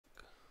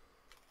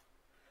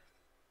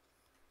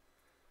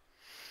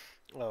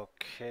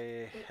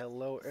Okay,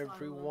 hello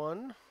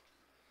everyone.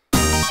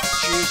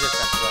 Jesus,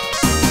 that's loud.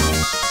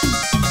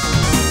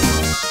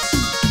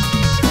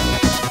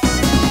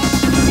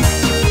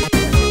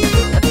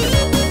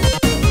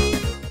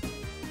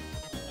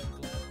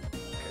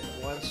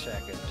 Okay, 1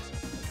 second.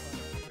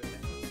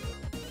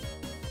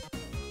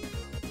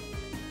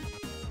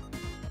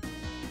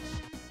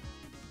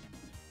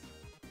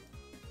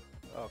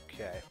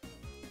 Okay.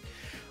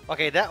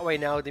 Okay, that way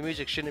now the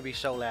music shouldn't be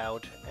so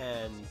loud,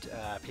 and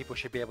people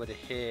should be able to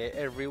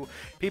hear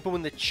people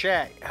in the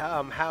chat.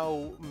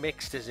 How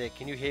mixed is it?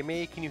 Can you hear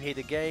me? Can you hear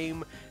the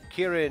game?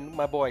 Kieran,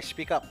 my boy,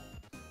 speak up.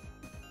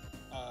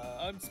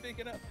 I'm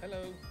speaking up.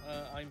 Hello,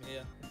 I'm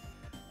here.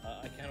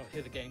 I cannot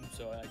hear the game,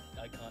 so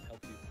I can't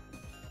help you.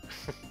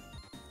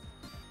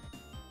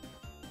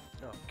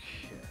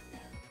 Okay.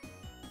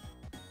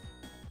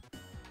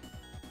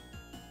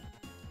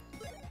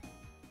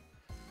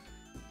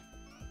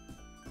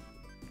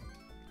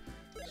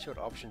 Let's see what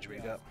options we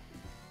got.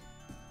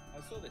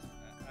 I saw this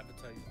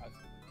advertised. I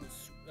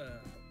was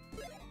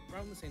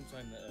around the same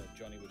time that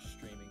Johnny was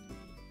streaming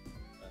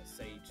the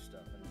Sage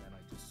stuff, and then I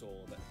just saw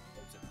that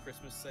there was a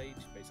Christmas Sage,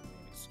 basically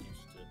an excuse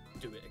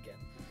to do it again.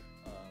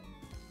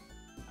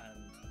 And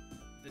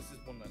this is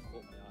one that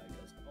caught my eye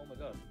because, oh my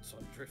god,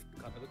 Sonic Drift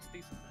kind of looks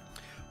decent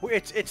now. Well,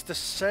 it's the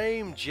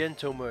same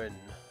gentleman,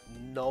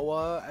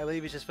 Noah, I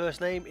believe is his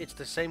first name. It's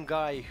the same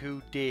guy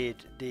who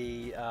did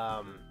the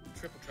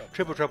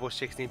Triple Trouble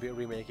 16-bit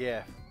remake.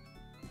 Yeah.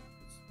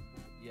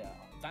 Yeah,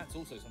 that's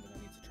also something I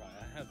need to try.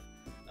 I have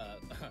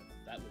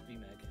that would be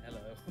Meg.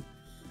 Hello.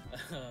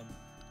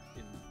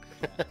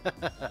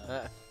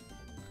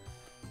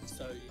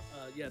 So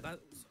yeah,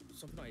 that's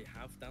something I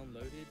have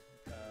downloaded.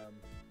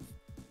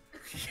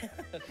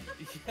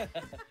 Yeah.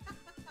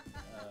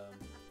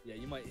 Yeah,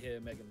 you might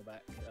hear Meg in the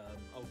back.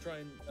 I'll try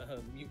and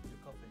mute the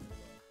coughing as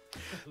well.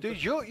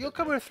 Dude, you're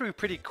coming through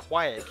pretty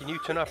quiet. Can you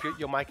turn up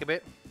your mic a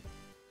bit?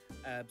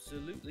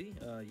 Absolutely.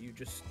 You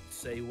just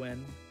say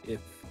when. If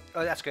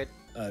Oh, that's good.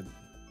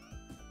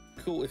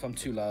 cool. If I'm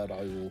too loud,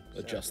 I will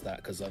adjust that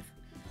because I've.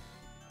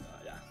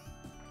 Yeah.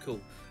 Cool.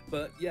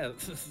 But yeah,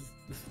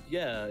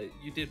 yeah,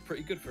 you did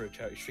pretty good for a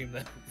charity stream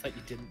there that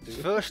you didn't do.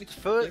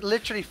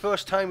 Literally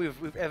first time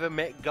we've ever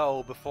met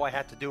goal before I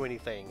had to do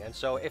anything. And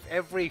so if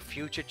every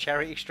future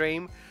charity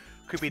stream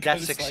could be that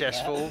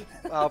successful,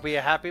 like that. I'll be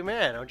a happy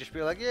man. I'll just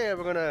be like, yeah,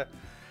 we're gonna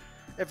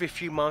every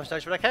few months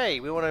just be like, hey,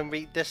 we want to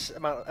meet this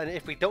amount, and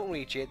if we don't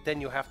reach it, then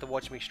you'll have to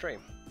watch me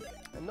stream.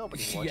 And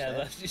nobody wants yeah, that.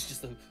 That's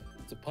just a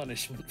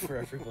punishment for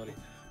everybody.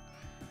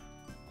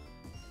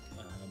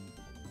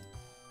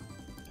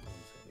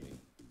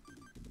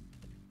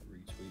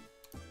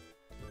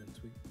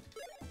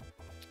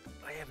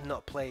 I have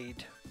not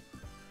played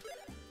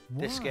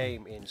this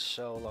game in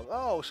so long.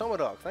 Oh, Summer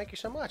Dog, thank you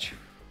so much.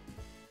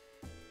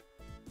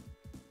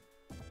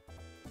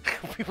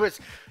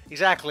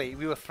 Exactly,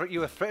 you were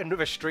threatened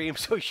with a stream,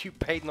 so you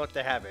paid not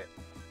to have it.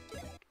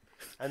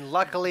 And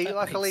luckily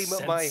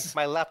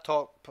my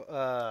laptop,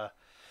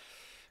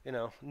 you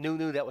know,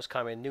 knew that was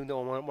coming. Knew no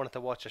one wanted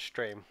to watch a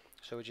stream,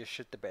 so we just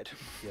shit the bed.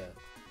 Yeah,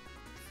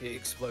 it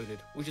exploded,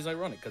 which is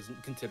ironic because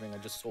considering I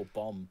just saw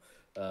bomb.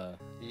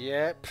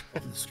 Yep.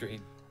 On the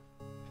screen.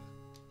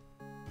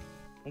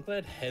 I'm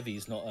glad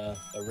Heavy's not a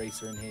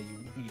racer in here.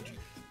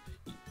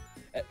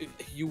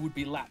 You would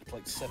be lapped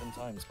like 7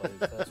 times by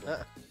the first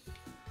one.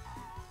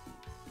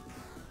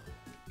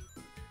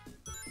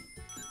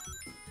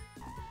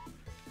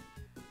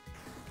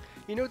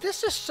 You know,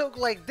 this is so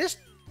like this.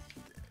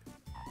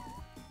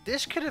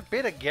 This could have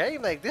been a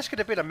game. Like this could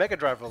have been a Mega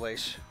Drive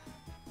release.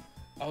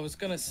 I was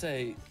gonna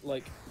say,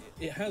 like,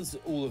 it has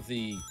all of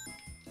the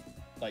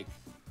like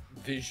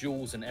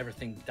visuals and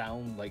everything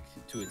down like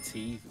to a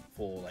T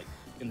for like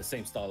in the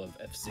same style of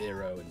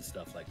F-Zero and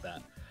stuff like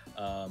that.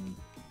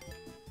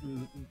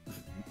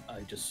 I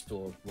just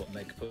saw what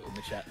Meg put in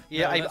the chat.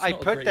 Yeah, no, I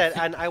put that,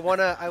 and I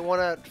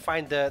wanna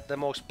find the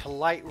most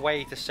polite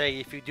way to say,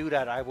 if you do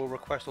that, I will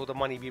request all the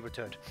money be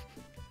returned.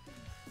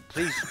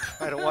 Please,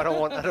 I don't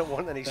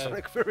want any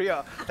Sonic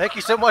Furia. Thank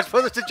you so much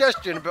for the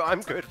suggestion, but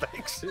I'm good,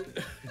 thanks.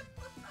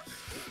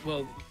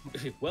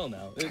 well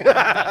now.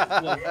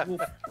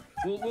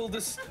 We'll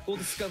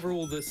discover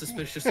all the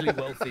suspiciously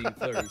wealthy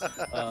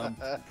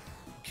furries.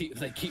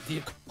 They keep the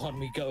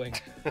economy going.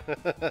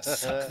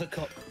 Suck the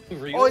cock.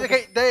 Real. Oh,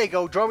 okay, there you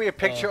go. Draw me a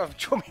picture of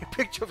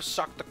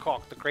Suck the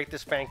Cock, the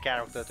greatest fan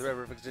character to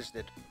ever have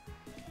existed.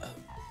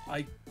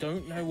 I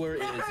don't know where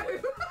it is.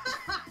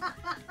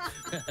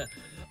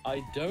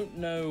 I don't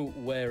know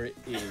where it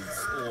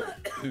is or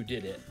who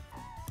did it.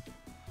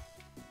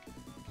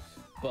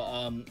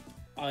 But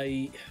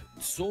I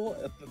saw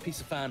a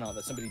piece of fan art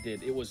that somebody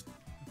did. It was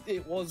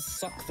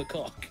Suck the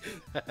Cock,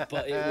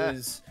 but it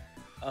was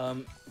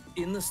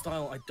in the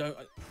style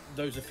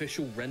those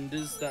official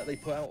renders that they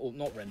put out, or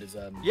not renders,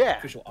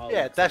 official art.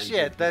 Yeah,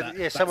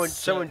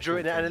 someone drew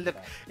it, and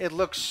it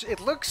looks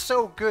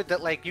so good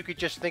that like you could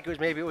just think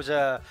it was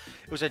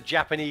a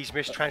Japanese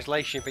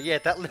mistranslation, but yeah,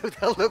 that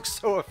looks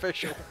so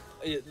official.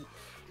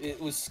 It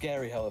was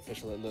scary how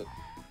official it looked.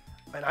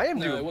 And I am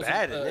No, it doing wasn't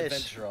bad in this.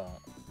 adventure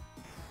art.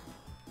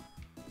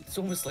 It's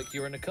almost like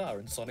you're in a car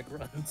and Sonic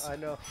runs. I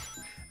know.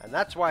 And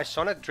that's why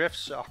Sonic Drift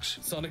sucks.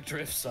 Sonic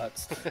Drift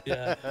sucks.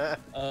 Yeah.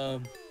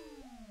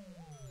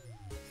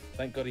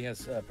 Thank God he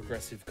has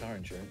progressive car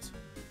insurance.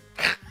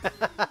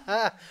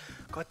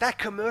 God, that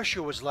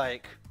commercial was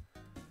like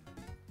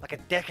a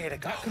decade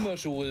ago. That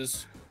commercial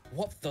was,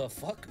 what the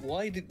fuck?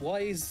 Why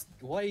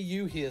are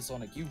you here,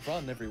 Sonic? You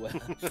run everywhere.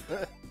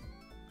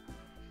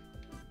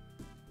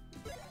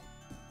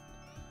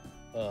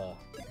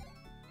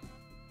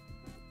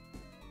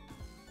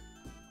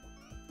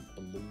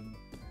 Balloon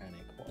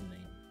Panic. What a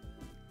name.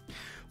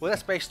 Well,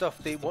 that's based off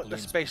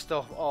that's based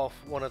off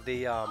one of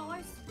the Oh,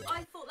 I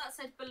thought that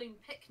said balloon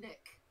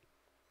picnic.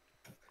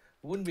 It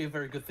wouldn't be a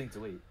very good thing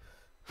to eat.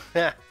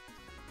 Yeah.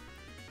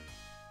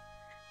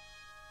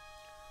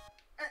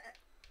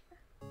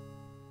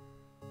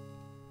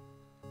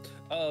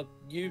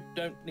 You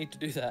don't need to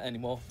do that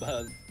anymore.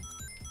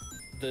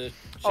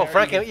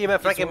 Frankie, yeah.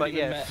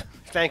 Met.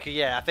 Thank you.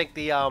 Yeah, I think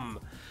the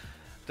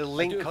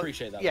link. I do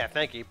appreciate that. Yeah,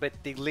 thank you. But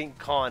the link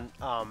can't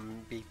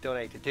be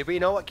donated to. But you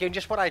know what, Kim?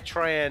 Just what I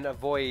try and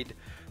avoid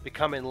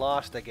becoming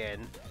lost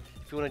again.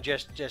 If you want to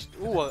just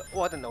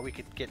I don't know. We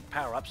could get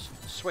power ups.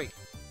 Sweet.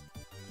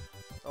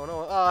 Oh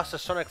no! Oh, it's a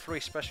Sonic 3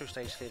 special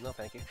stage thing. No,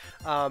 thank you.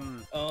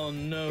 Oh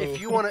no! If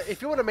you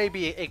wanna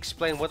maybe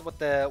explain what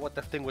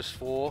the thing was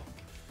for,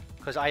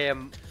 because I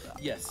am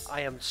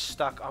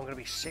stuck. I'm gonna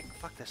be sick.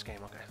 Fuck this game.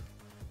 Okay.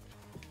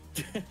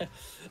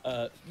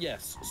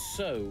 Yes.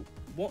 So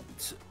what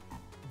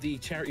the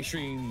charity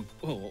stream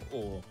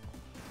or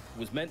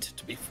was meant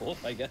to be for,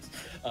 I guess.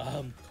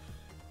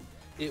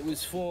 It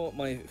was for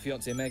my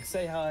fiancée Meg.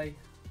 Say hi.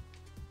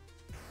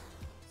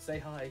 Say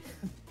hi.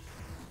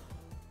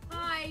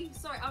 Hi.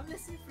 Sorry, I'm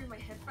listening through my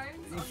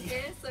headphones on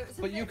here, so it's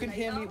a But bit you can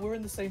hear me. We're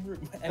in the same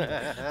room.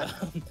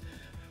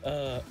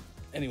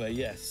 Anyway,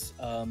 yes.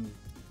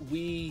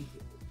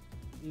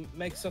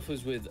 Meg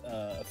suffers with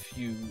a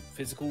few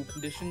physical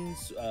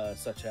conditions,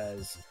 such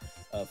as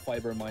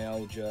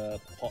fibromyalgia,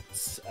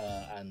 POTS,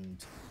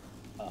 and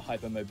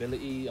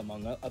hypermobility,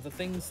 among other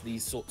things.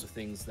 These sorts of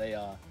things, they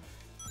are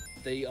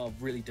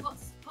really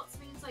POTS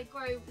means I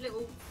grow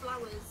little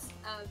flowers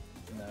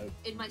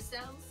in my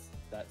cells.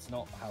 That's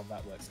not how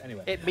that works.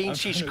 Anyway, it means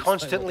she's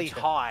constantly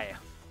high,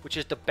 which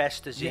is the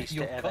best disease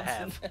to ever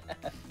have.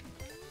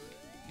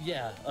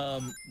 Yeah.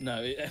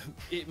 No,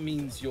 it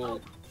means you're.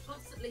 Oh,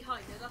 constantly high.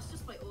 No, that's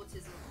just my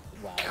autism.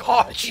 Wow.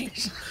 God,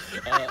 jeez.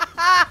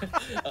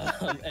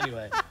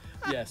 Anyway,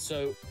 yeah.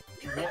 So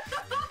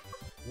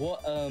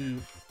what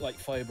like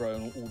fibro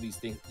and all these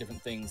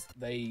different things,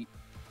 they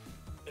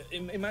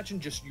imagine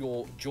just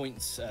your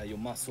joints, your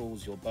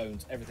muscles, your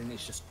bones, everything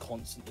is just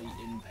constantly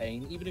in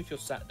pain. Even if you're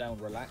sat down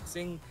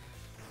relaxing,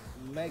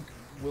 Meg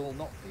will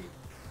not be.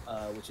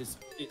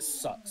 It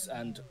sucks.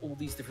 And all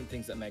these different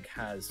things that Meg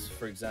has,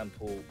 for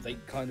example, they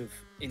kind of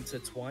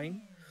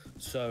intertwine.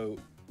 So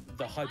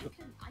the I can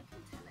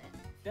tell it.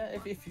 Yeah,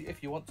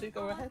 if you want to,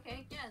 go ahead.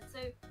 Okay, yeah. So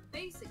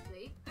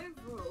basically,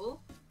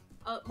 overall,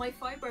 my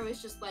fibro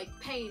is just like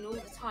pain all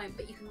the time,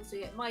 but you can also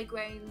get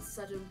migraines,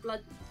 sudden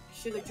blood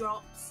sugar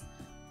drops.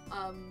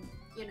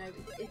 You know,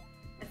 it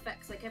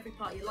affects like every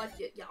part of your life.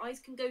 Your eyes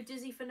can go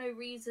dizzy for no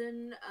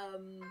reason.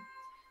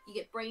 You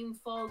get brain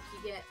fog.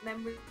 You get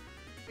memory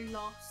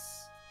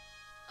loss.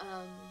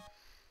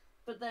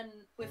 But then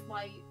with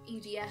my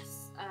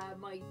EDS,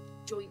 my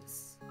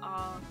joints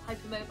are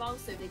hypermobile,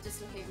 so they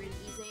dislocate really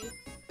easy.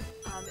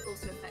 It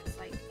also affects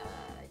like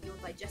your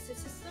digestive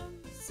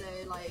system, so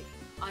like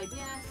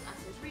IBS,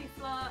 acid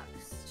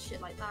reflux,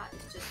 shit like that.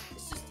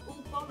 It's just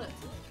all bollocks.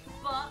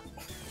 But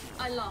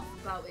I laugh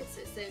about it,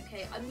 so it's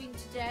okay. I mean,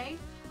 today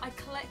I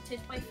collected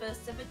my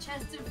first ever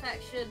chest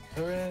infection.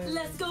 Hooray.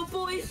 Let's go,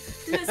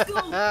 boys! Let's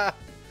go!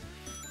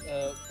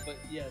 But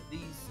yeah,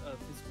 these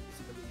physical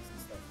disabilities and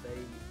stuff, they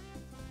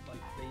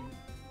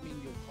mean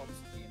you're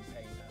constantly in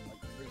pain, and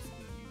like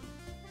recently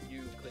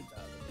you clicked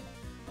out of it.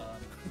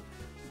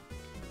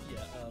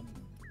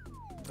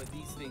 But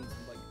these things,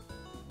 like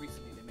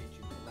recently they made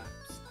you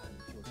collapse and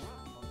you're just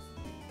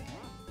constantly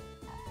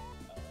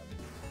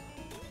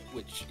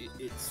which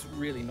it's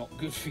really not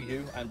good for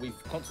you, and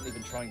we've constantly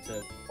been trying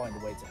to find a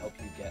way to help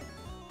you get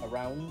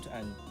around,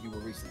 and you were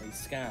recently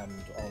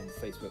scammed on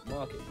Facebook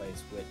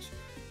Marketplace, which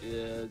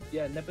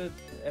never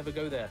ever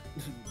go there.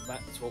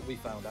 That's what we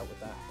found out with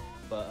that.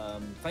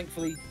 But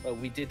thankfully,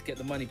 we did get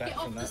the money back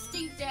from that. Get off the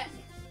Steam Deck!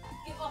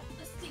 Get off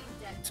the Steam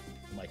Deck!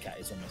 My cat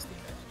is on my Steam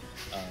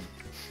Deck.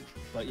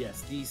 But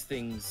yes, these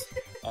things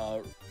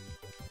are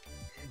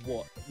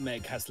what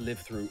Meg has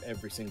lived through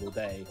every single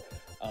day.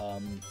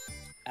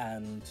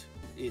 And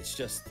it's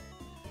just,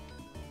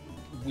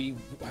 we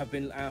have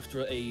been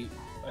after an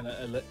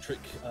electric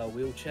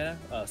wheelchair,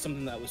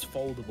 something that was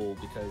foldable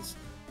because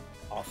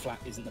our flat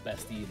isn't the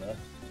best either.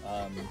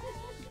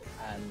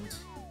 And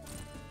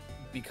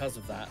because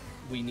of that,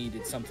 we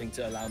needed something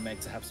to allow Meg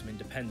to have some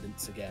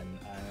independence again,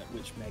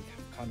 which Meg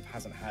kind of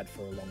hasn't had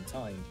for a long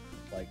time.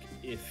 Like,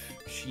 if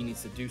she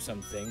needs to do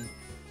something,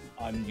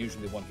 I'm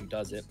usually the one who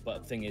does it.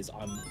 But the thing is,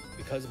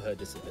 because of her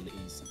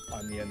disabilities,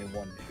 I'm the only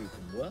one who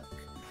can work.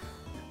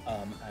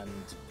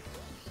 And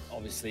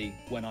obviously,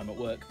 when I'm at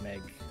work,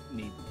 Meg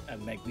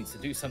needs to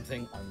do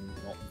something. I'm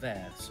not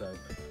there, so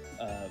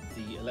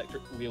the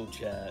electric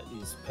wheelchair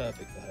is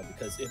perfect for her,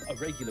 because if a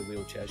regular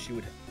wheelchair, she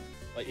would,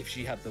 like, if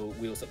she had the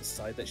wheels at the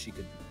side that she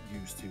could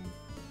use to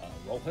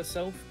roll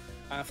herself,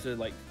 after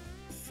like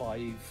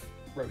 5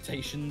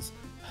 rotations,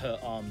 her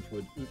arms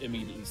would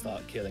immediately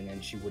start killing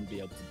and she wouldn't be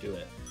able to do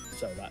it.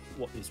 So that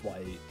is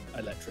why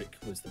electric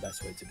was the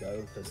best way to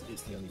go, because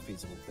it's the only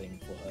feasible thing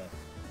for her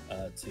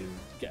to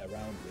get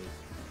around with.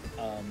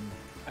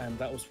 And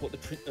that was what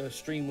the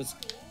stream was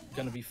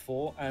going to be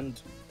for.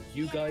 And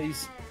you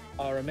guys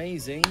are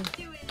amazing.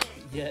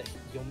 Yeah,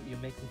 you're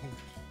making him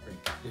drink.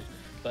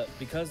 But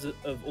because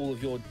of all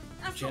of your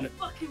That's not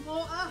fucking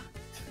water.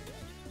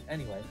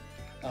 Anyway,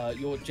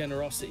 your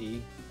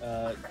generosity,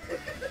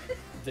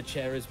 the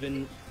chair has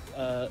been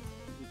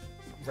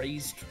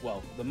raised.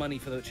 Well, the money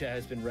for the chair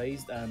has been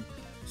raised.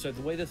 So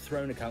the way the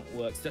Throne account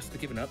works, just to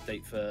give an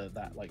update for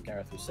that, like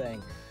Gareth was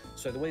saying,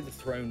 so the way the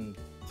Throne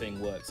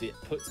thing works, it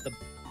puts the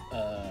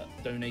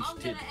donation. I'm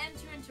gonna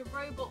enter into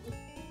robot.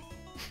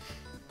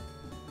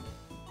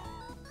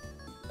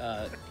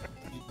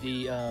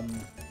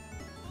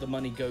 The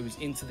money goes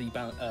into the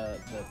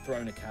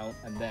Throne account,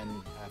 and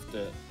then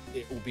after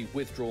it will be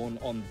withdrawn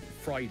on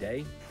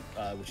Friday,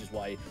 which is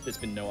why there's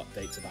been no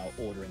updates about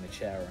ordering a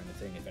chair or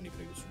anything, if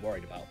anybody was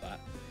worried about that.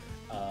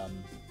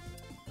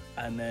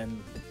 And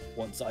then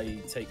once I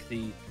take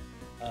the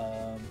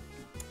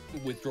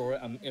withdraw it,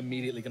 I'm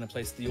immediately going to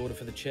place the order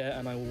for the chair,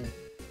 and I will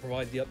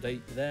provide the update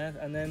there,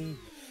 and then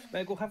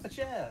Meg will have the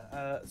chair.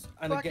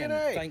 And Fucking again,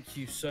 A. thank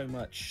you so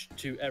much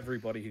to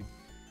everybody who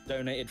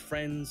donated,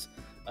 friends,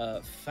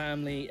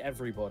 family,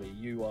 everybody.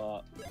 You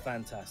are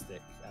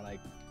fantastic, and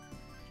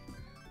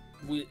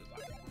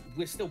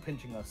we're still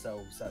pinching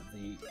ourselves at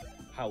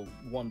how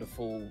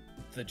wonderful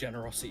the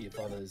generosity of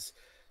others,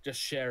 just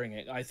sharing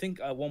it. I think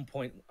at one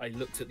point I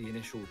looked at the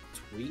initial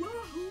tweet.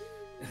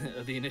 I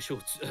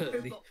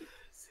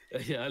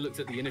looked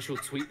at the initial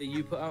tweet that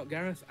you put out,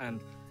 Gareth, and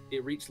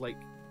it reached like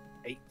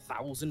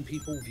 8,000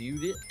 people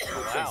viewed it.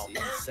 Wow, which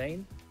is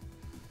insane.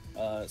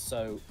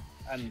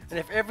 And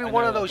if every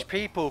one of those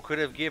people could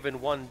have given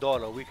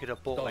 $1, we could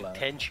have bought like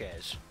 10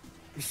 chairs.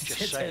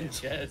 Just 10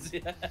 chairs,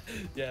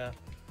 yeah.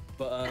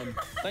 But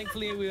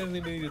thankfully we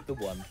only needed the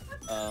one,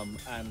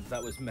 and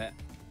that was met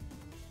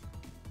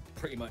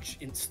pretty much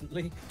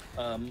instantly,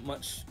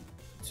 much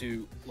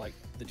to like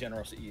the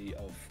generosity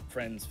of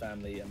friends,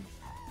 family, and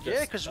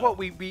yeah, because what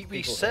we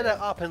set it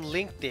up and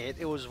linked it.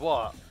 It was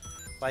what,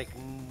 like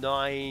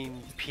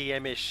 9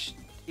 p.m.ish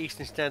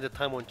Eastern Standard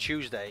Time on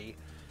Tuesday,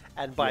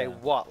 and by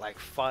what, like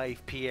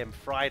 5 p.m.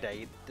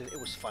 Friday, it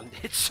was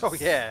funded. So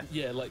yeah,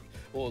 like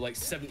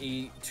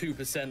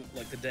 72%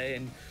 like the day,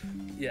 and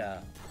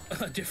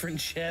a different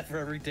share for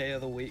every day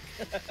of the week.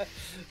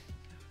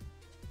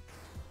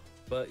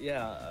 But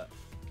yeah,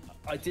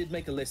 I did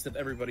make a list of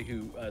everybody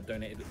who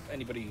donated,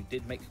 anybody who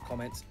did make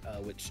comments,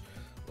 which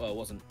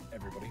wasn't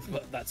everybody,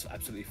 but that's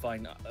absolutely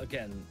fine.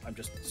 Again, I'm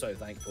just so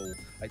thankful.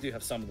 I do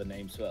have some of the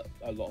names, but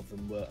a lot of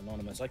them were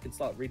anonymous. I can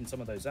start reading some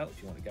of those out if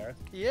you want to, Gareth.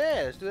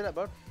 Yeah, let's do that,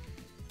 bud.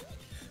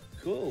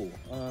 Cool.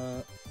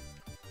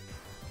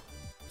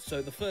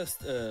 So the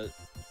first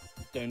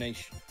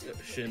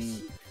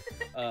donation,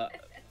 I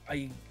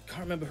can't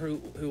remember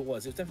who it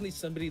was. It was definitely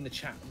somebody in the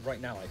chat right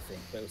now, I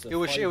think. But it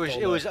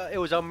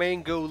was our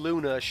main girl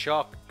Luna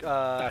Shark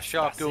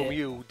Girl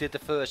Mew did the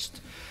first.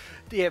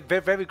 Yeah,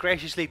 very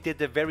graciously did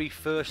the very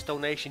first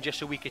donation just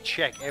so we could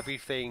check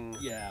everything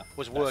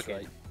was working.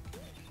 Right.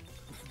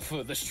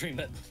 For the stream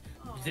that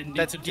didn't need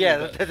that to do. Yeah,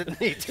 that didn't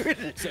need to.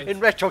 So, in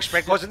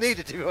retrospect, wasn't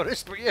needed, to be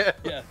honest, but yeah.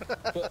 Yeah,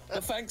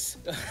 but thanks.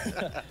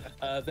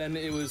 Then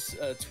it was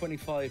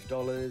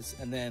 $25,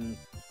 and then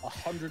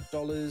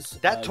 $100.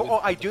 That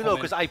I do know,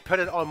 because I put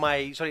it on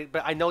my... Sorry,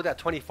 but I know that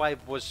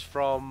 25 was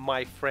from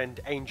my friend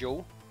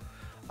Angel.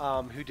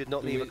 Who did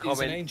not leave a comment.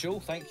 Is an angel,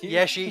 thank you.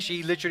 Yeah,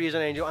 she literally is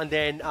an angel. And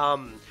then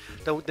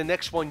the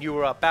next one you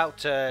were about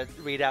to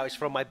read out is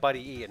from my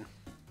buddy Ian.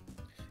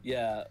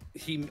 Yeah,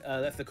 he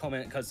left the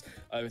comment because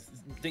I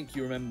think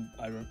you remember.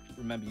 I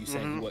remember you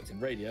saying you worked in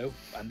radio,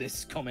 and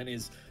this comment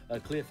is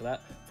clear for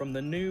that. From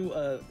the new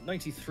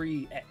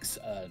 93X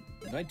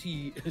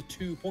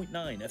 92.9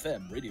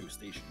 FM radio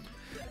station.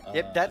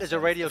 Yep, that is a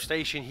radio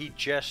station he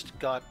just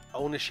got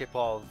ownership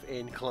of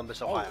in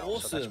Columbus, Ohio. Oh,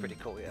 awesome. So that's pretty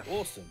cool. Yeah.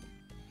 Awesome.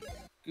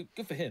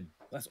 Good for him.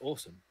 That's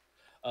awesome.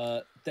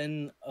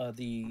 Then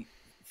the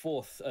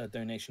fourth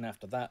donation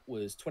after that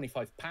was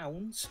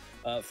 £25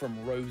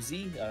 from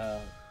Rosie.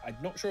 I'm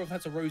not sure if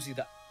that's a Rosie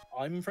that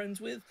I'm friends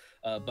with,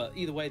 but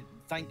either way,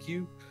 thank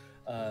you.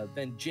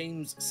 Then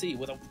James C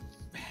with a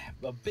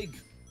big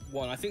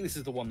one. I think this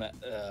is the one that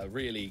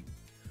really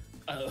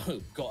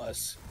got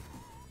us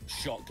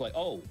shocked. Like,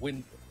 oh,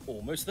 we're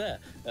almost there.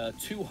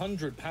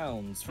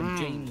 £200 from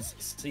James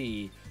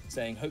C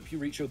saying, "Hope you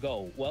reach your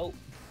goal." Well,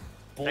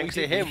 thanks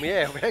to him,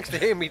 yeah. Thanks to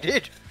him, he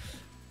did.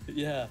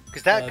 Yeah.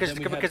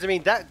 Because I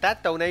mean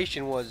that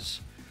donation was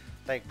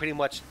like pretty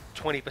much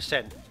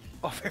 20%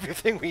 of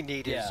everything we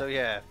needed. Yeah. So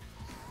yeah.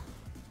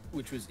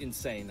 Which was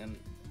insane, and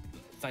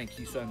thank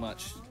you so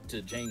much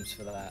to James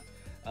for that.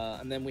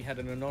 And then we had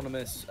an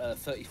anonymous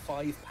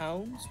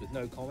 £35 with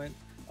no comment.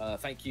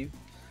 Thank you.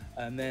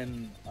 And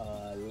then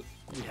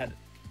we had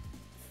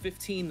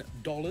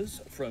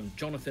 $15 from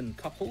Jonathan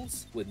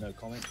Couples with no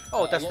comment.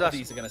 Oh, that's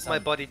these are gonna my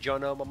sound... buddy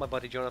Jono, my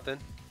buddy Jonathan.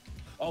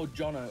 Oh,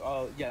 Jono.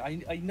 Oh, yeah.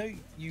 I know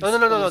you.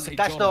 No. say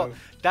That's Jono.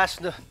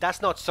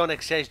 that's not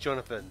Sonic Says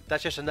Jonathan.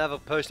 That's just another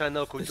person I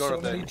know called There's so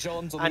Jonathan. many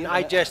Johns on And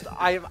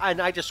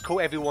the I just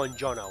call everyone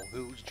Jono,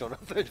 who's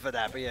Jonathan for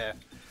that. But yeah.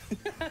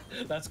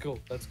 That's cool.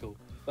 That's cool.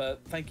 But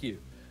thank you.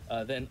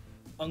 Then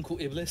Uncle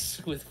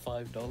Iblis with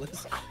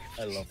 $5.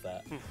 I love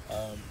that.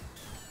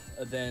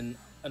 Then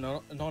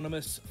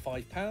anonymous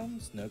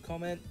 £5. No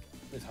comment.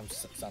 This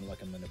sounds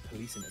like I'm in a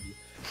police interview.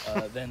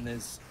 Then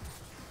there's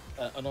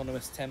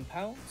anonymous £10.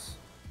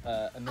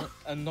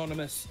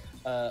 Anonymous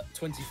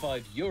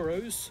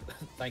 €25.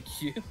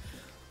 Thank you.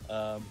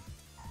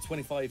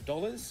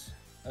 $25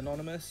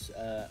 anonymous,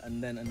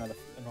 and then another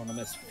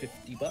anonymous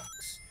 $50.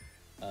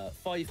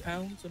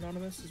 £5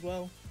 anonymous as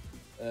well.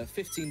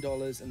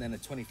 $15 and then a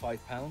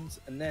 £25,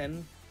 and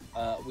then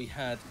we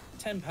had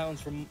 £10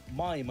 from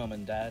my mum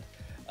and dad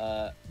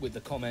with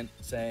the comment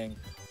saying,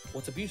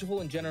 "What a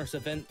beautiful and generous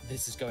event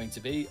this is going to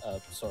be."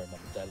 Sorry, mum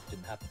and dad, it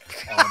didn't happen.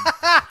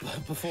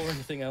 But before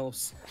anything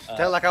else,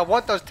 They're like, I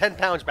want those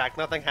 £10 back.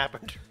 Nothing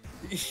happened.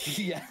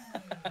 yeah,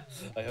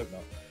 I hope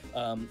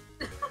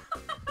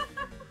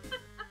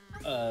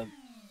not.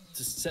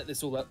 To set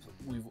this all up,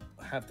 we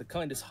have the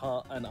kindest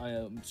heart, and I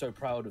am so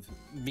proud of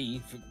me,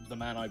 for the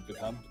man I've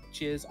become.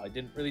 Cheers, I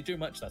didn't really do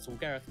much, that's all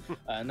Gareth.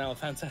 Now a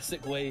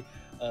fantastic way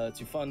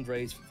to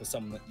fundraise for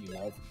someone that you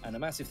love, and a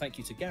massive thank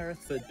you to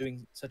Gareth for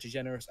doing such a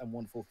generous and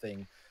wonderful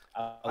thing.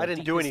 I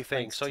didn't do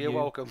anything, so you're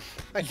welcome.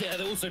 Yeah,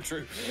 that's also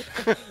true.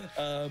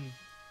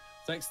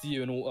 Thanks to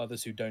you and all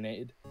others who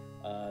donated.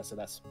 So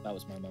that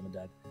was my mum and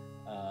dad.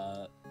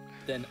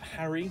 Then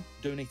Harry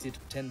donated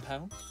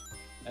 £10.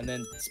 And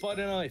then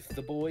Spider Knife,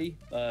 the boy,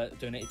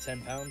 donated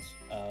 £10.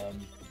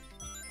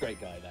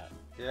 Great guy, that.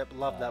 Yep,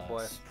 love that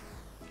boy.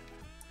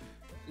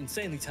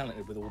 Insanely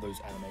talented with all those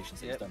animations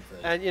that he's done for.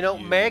 And you know,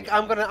 Meg,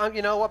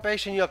 you know what?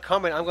 Based on your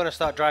comment, I'm gonna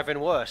start driving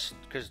worse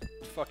because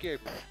fuck you.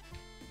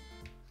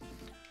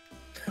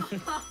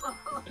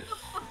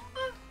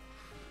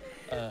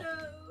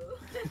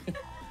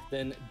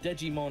 Then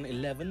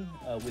Digimon11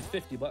 with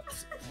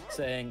 $50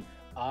 saying,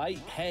 I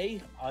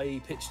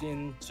pitched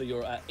in, so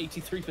you're at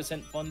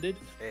 83% funded.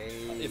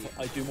 Hey. If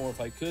I do more if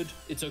I could.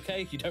 It's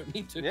okay, you don't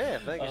need to. Yeah,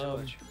 thank you so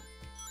much.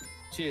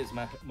 Cheers,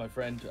 my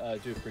friend. I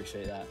do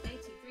appreciate that. 83%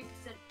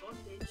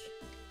 bondage.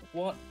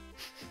 What?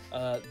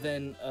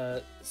 Then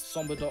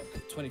Somberdoc,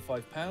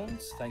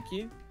 £25. Thank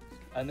you.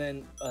 And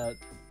then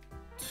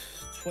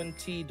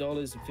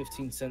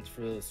 $20.15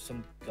 for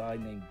some guy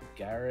named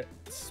Garrett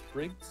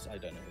Spriggs. I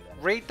don't know who that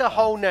is. Read the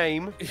whole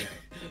name.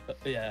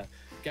 Yeah.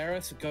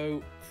 Gareth,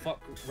 go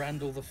fuck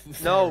Randall the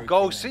No,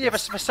 go see. Yeah,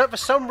 for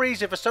some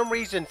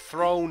reason,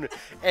 Throne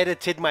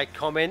edited my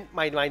comment,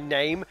 my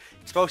name.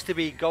 It's supposed to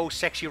be Go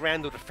Sexy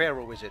Randall the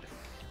Pharaoh Wizard,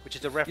 which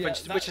is a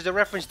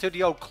reference, to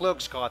the old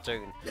Clerks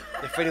cartoon.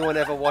 If anyone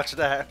ever watched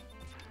that.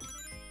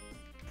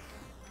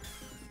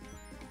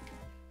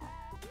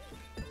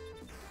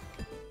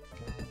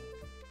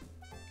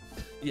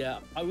 Yeah,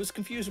 I was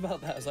confused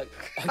about that. I was like,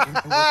 I don't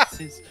know what this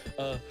is.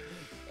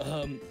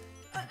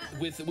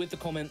 With the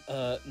comment,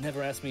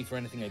 never ask me for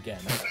anything again.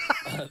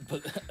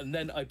 And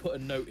then I put a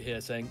note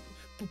here saying,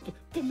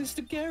 but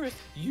Mr. Gareth,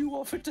 you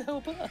offered to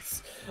help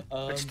us.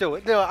 But still,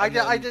 no, I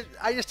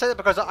just said it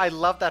because I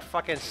love that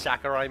fucking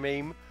Sakurai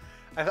meme.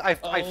 I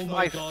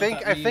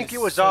think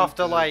it was so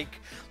after good.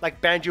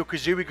 like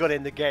Banjo-Kazooie got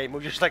in the game.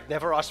 We just like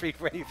never asked me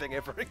for anything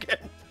ever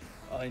again.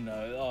 I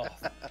know.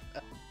 Oh,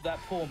 that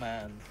poor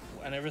man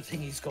and everything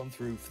he's gone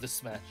through for the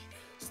Smash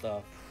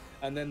stuff.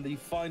 And then the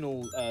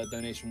final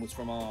donation was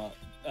from our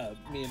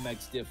me and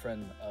Meg's dear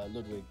friend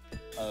Ludwig,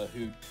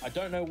 who I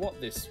don't know what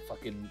this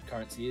fucking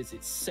currency is.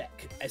 It's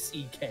SEK,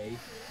 S-E-K,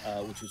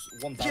 which was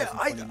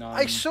 1,029. Yeah,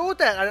 I saw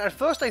that. And at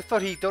first I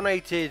thought he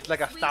donated like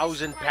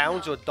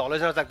 £1,000 or dollars,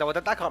 and I was like, no,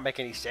 that can't make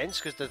any sense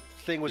because the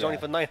thing was only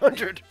for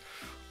 900.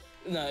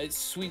 No, it's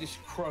Swedish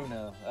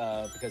krona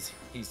because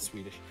he's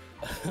Swedish.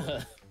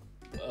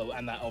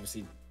 And that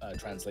obviously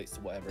translates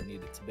to whatever it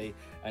needed to be.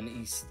 And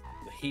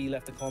he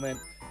left a comment.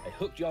 I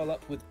hooked y'all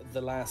up with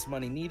the last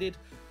money needed.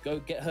 Go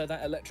get her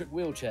that electric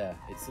wheelchair.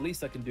 It's the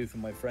least I can do for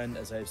my friend,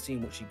 as I have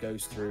seen what she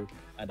goes through,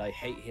 and I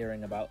hate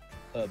hearing about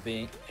her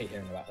being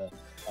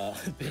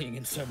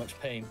in so much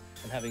pain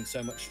and having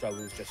so much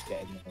struggles just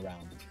getting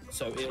around.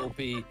 So it'll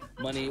be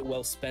money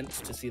well spent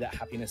to see that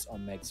happiness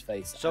on Meg's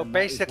face. So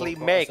basically,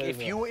 Meg,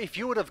 if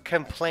you would have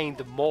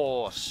complained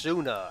more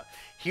sooner,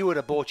 he would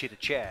have bought you the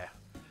chair.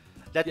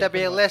 Let there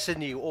be a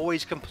lesson: you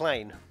always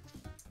complain.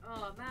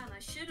 Oh man, I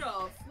should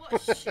have.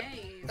 What a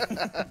shame.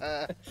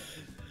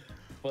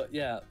 But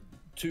yeah,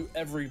 to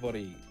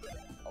everybody,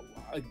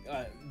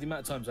 the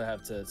amount of times I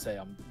have to say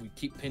we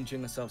keep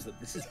pinching ourselves that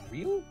this is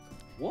real.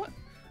 What?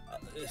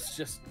 It's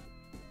just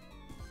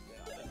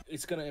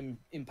it's going to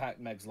impact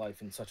Meg's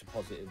life in such a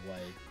positive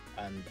way,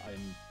 and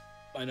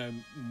I know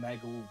Meg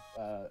will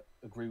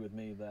agree with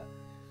me that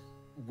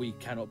we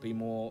cannot be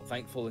more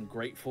thankful and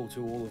grateful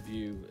to all of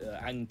you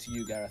and to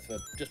you, Gareth, for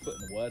just putting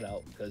the word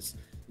out, because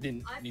you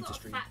didn't need to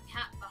stream. I've got a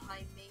fat cat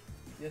behind me.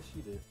 Yes,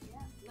 you do.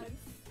 Yeah, Loaf.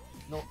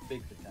 Not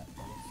big the cat,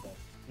 so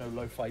no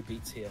lo-fi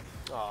beats here.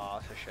 Oh,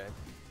 that's a shame.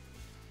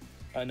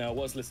 I know, I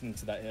was listening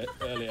to that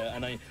earlier,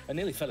 and I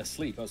nearly fell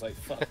asleep. I was like,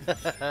 fuck.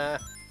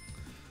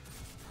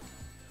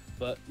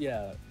 But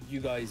yeah, you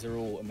guys are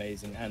all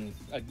amazing, and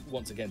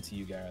once again to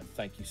you, Gareth,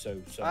 thank you so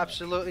much.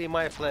 Absolutely,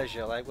 my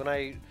pleasure. Like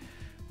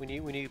when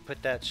you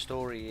put that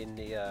story in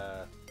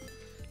the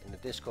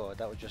Discord,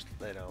 that was just,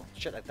 you know,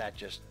 shit like that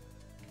just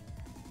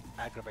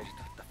aggravated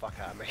the fuck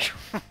out of me.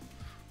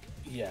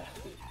 Yeah,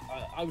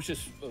 I was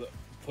just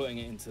putting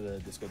it into the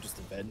Discord just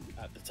to vent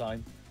at the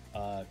time,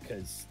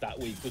 because that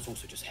week was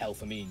also just hell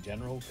for me in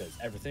general, because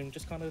everything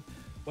just kind of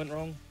went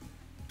wrong.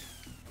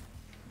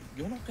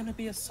 You're not going to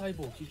be a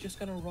cyborg, you're just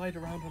going to ride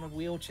around on a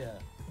wheelchair.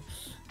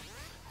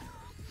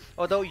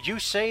 Although you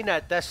saying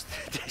that, there's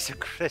a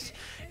Chris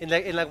in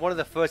like one of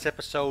the first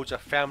episodes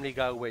of Family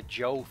Guy where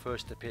Joe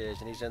first appears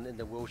and he's in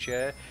the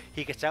wheelchair.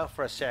 He gets out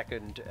for a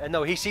second, and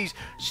no,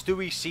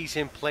 Stewie sees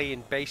him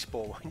playing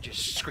baseball and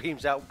just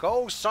screams out,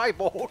 "Go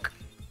cyborg!"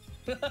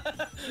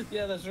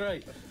 Yeah, that's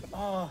right.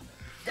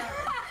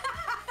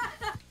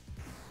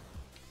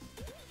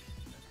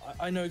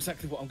 I know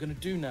exactly what I'm gonna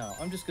do now.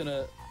 I'm just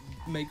gonna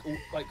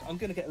I'm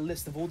gonna get a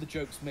list of all the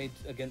jokes made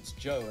against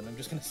Joe, and I'm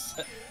just gonna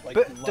set,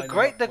 But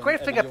the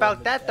great thing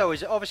about that though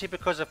is obviously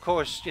because of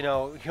course, you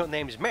know, your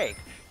name's Meg,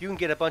 you can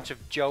get a bunch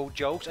of Joe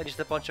jokes and just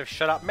a bunch of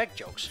shut up Meg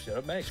jokes. Shut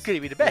up Meg. It's gonna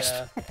be the best.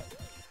 Yeah.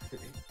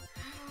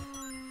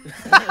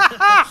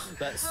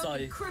 That's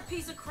size.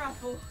 Crippy's a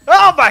crapple.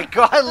 Oh my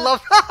god, I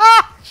love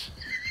that.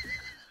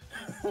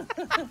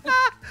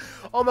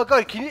 Oh my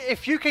god,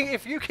 if you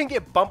can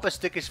get bumper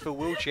stickers for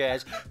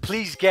wheelchairs,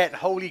 please get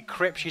 "Holy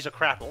crap, she's a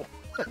crapple."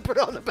 Put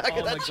it on the back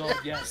of that chair. Oh my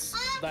god, yes.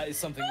 That is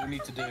something we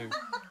need to do.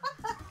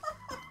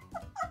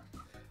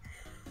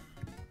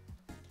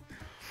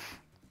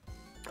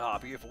 Ah,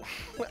 beautiful.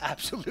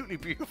 Absolutely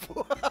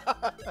beautiful.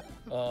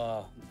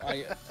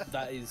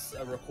 That is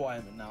a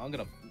requirement now. I'm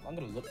gonna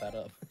look that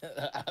up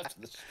after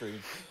the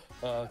stream,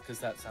 because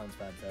that sounds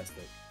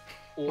fantastic.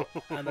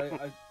 And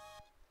I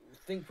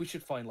think we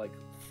should find like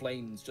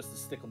flames just to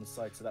stick on the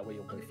side, so that way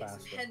you'll go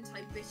faster. Some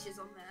hentai bitches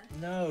on there.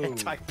 No.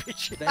 Hentai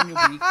bitches. Then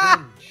you'll be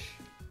cringe.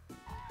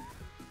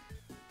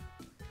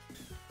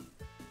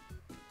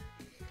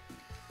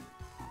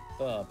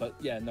 But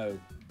yeah, no,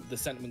 the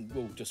sentiment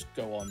will just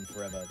go on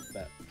forever.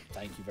 That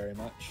thank you very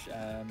much.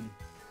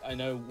 I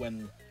know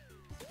when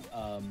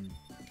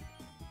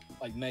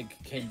like Meg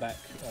came back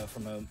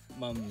from her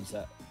mum's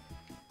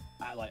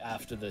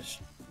after the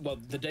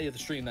day of the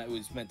stream that it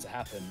was meant to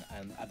happen,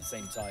 and at the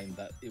same time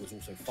that it was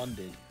also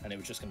funded, and it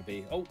was just going to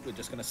be, oh, we're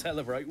just going to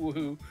celebrate,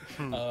 woohoo,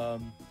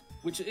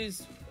 which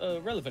is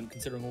relevant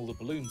considering all the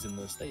balloons in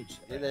the stage.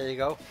 Yeah, there you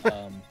go.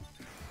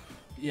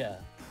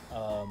 Yeah,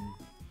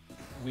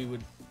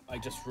 I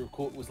just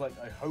was like,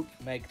 I hope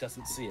Meg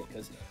doesn't see it,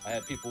 because I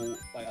had people,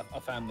 like a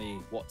family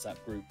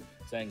WhatsApp group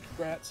saying,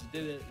 congrats, you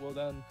did it, well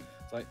done.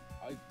 It's like,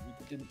 we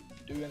didn't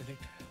do anything.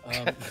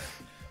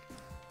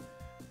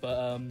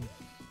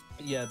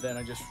 Yeah, then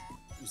I just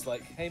was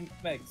like, hey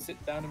Meg,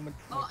 sit down in my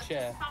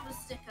chair. I just found a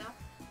sticker.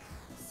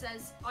 It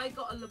says, I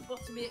got a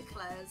lobotomy at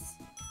Claire's.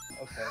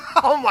 Okay.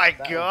 Oh my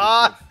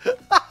god!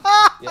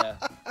 Yeah.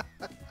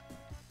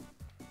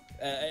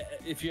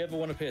 If you ever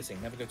want a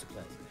piercing, never go to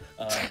Claire's.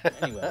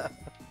 Anyway,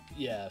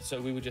 yeah,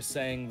 so we were just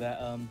saying that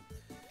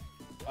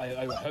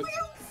I hope...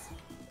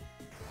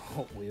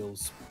 Hot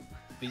Wheels.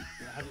 You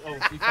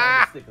found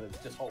a sticker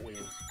that's just Hot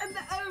Wheels. And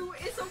the O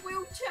is a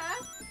wheelchair.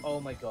 Oh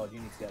my god, you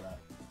need to get that.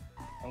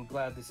 I'm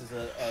glad this is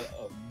a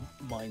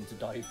mine to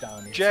dive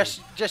down into.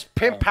 Just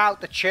pimp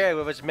out the chair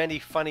with as many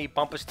funny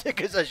bumper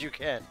stickers as you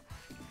can.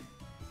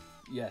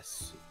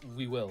 Yes,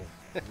 we will.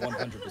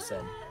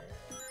 100%.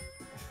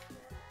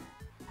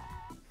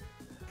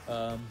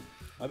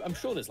 I'm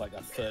sure there's like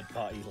a third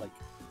party,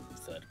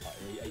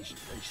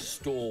 a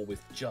store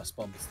with just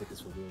bumper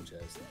stickers for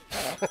wheelchairs.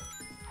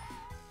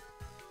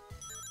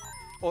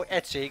 Or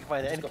Etsy, you can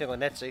find anything on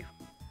Etsy.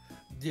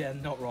 Yeah,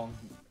 not wrong.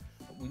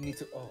 We need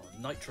to... Oh,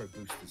 nitro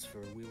boosters for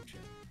a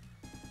wheelchair.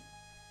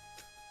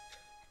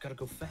 Gotta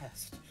go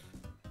fast.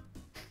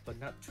 But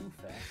not too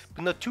fast.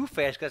 But not too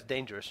fast, because that's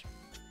dangerous.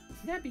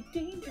 That'd be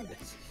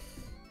dangerous.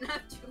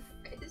 Not too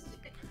fast.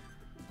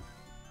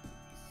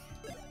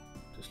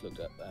 Just looked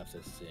up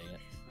after seeing it.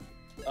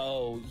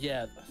 Oh,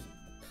 yeah.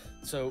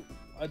 So,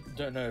 I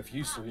don't know if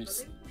you've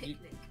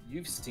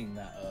seen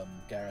that,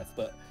 Gareth,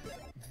 but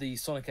the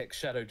Sonic X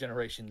Shadow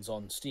Generations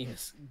on Steam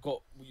has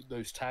got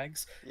those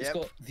tags. Yep. It's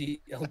got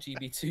the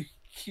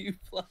LGBTQ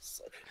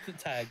plus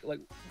tag. Like,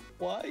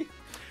 why?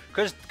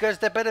 Because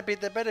there better be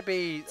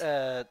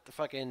the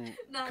fucking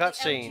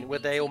cutscene where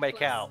they all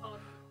make out.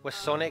 Was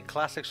Sonic,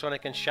 Classic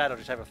Sonic, and Shadow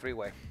just have a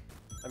three-way?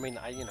 I mean,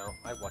 I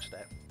watched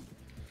that.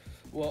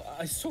 Well,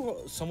 I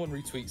saw someone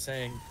retweet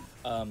saying,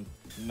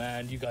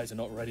 man, you guys are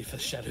not ready for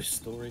Shadow's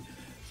story.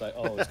 It's like,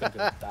 oh, it's going to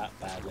go that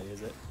badly,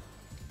 is it?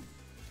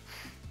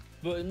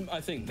 But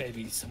I think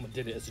maybe someone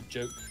did it as a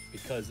joke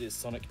because it's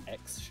Sonic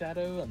X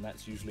Shadow, and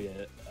that's usually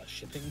a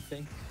shipping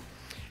thing.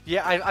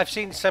 Yeah, I've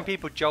seen some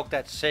people joke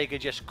that Sega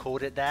just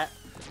called it that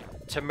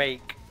to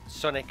make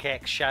Sonic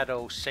X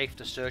Shadow safe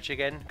to search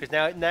again. Because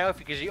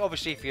because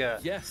obviously if you're...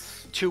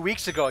 Yes. 2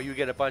 weeks ago, you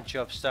get a bunch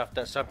of stuff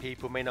that some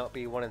people may not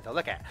be wanting to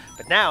look at.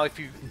 But now, if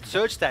you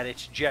search that,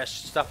 it's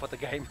just stuff with the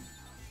game.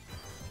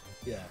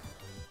 Yeah.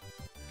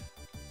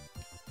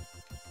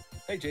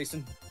 Hey,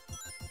 Jason.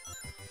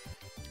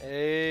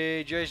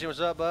 Hey, Jason, what's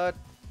up, bud?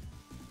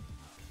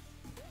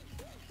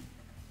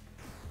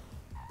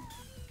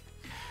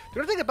 The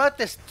other thing about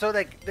this, so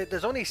like,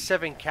 there's only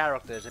 7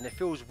 characters, and it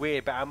feels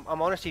weird. But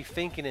I'm honestly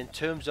thinking in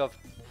terms of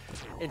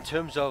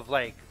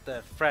like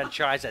the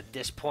franchise at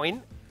this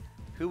point.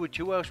 Who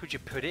else would you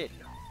put in?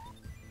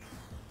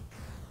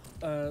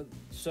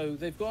 So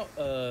they've got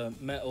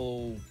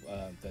Metal,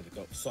 they've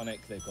got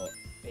Sonic, they've got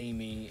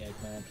Amy,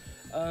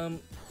 Eggman.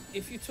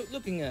 If you took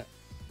looking at,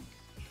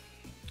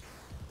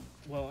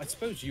 well, I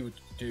suppose you would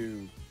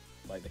do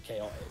like the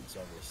Chaotix,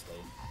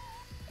 obviously.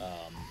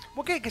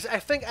 Okay, because I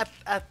think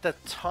at the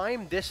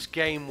time this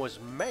game was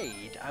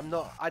made, I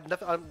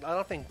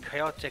don't think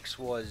Chaotix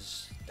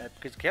was,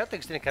 because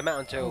Chaotix didn't come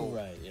out until. Oh,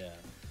 right, yeah.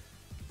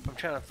 I'm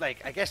trying to,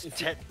 like, I guess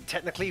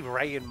technically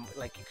Ray and,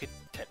 like, you could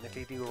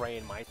technically do Ray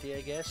and Mighty,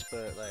 I guess,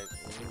 but, like...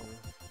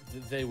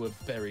 They were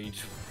buried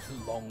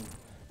long...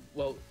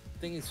 Well,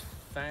 thing is,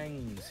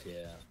 Fang's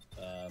here.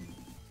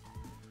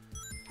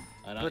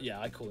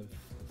 I call him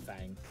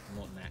Fang,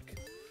 not Knack.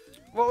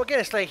 Well, again,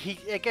 it's like,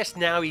 I guess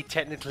now he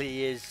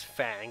technically is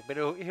Fang, but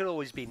he'll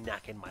always be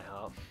Knack in my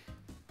heart.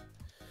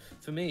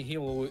 For me,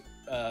 he'll...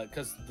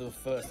 Because the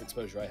first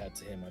exposure I had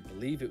to him, I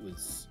believe it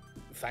was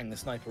Fang the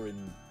Sniper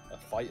in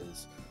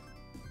Fighters.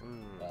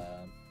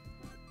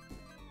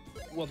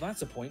 Well,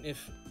 that's a point.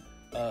 If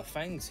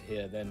Fang's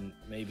here, then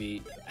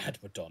maybe add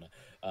Madonna.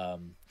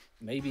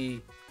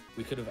 Maybe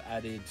we could have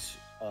added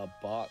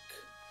Bark.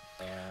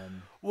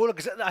 Well,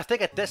 because I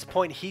think at this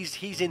point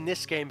he's in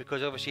this game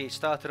because obviously it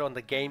started on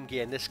the Game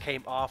Gear and this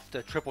came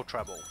after Triple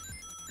Trouble.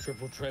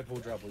 Triple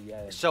Trouble,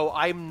 yeah. So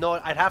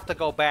I'd have to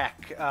go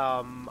back.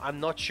 I'm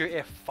not sure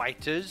if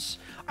Fighters.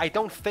 I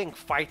don't think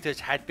Fighters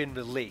had been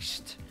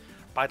released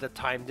by the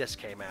time this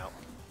came out.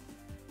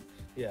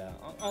 Yeah,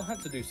 I'll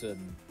have to do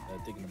some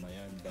digging of my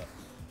own, but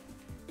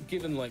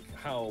given like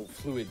how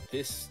fluid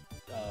this,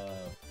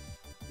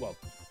 well,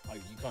 you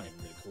can't even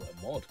really call it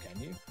a mod, can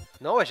you?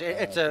 No, it's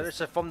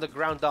a from the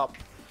ground up,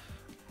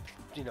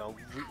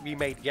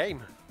 remade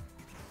game.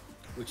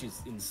 Which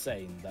is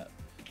insane that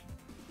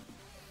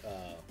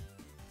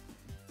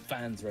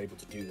fans are able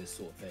to do this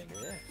sort of thing.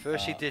 Yeah.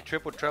 First he did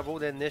Triple Trouble,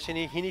 then this, and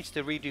he needs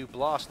to redo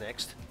Blast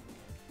next.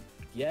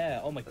 Yeah.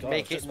 Oh my god.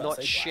 Make it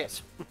not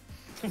shit.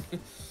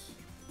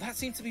 That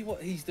seems to be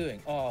what he's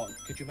doing. Oh,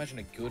 could you imagine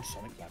a good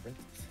Sonic Labyrinth?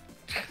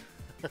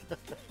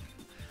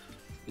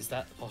 Is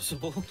that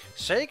possible?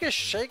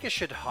 Sega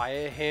should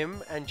hire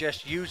him and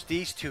just use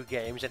these 2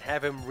 games and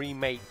have him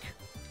remake.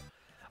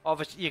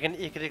 Obviously, you can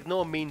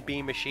ignore Mean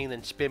Bean Machine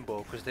and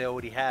Spinball because they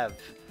already have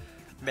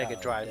Mega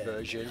Drive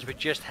versions, but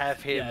just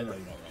have him,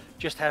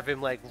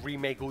 like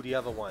remake all the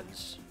other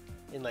ones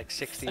in like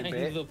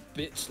 16-bit. The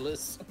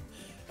bitchless.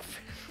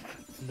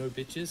 No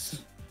bitches.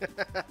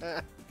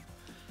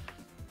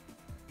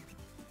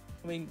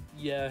 I mean,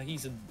 yeah,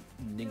 he's a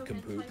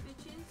nincompoop.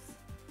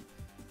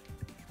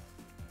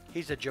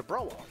 He's a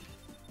jabroa,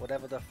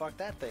 whatever the fuck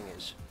that thing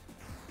is.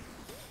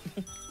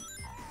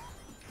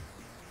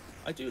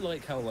 I do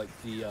like how, like,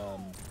 the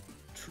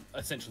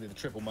essentially the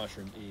triple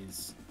mushroom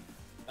is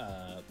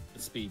the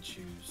speed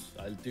shoes.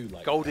 I do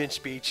like golden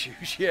speed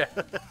shoes, yeah.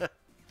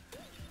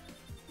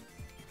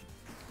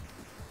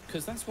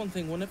 Because that's one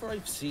thing. Whenever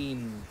I've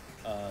seen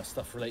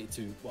stuff related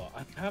to, well,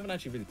 I haven't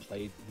actually really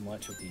played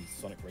much of the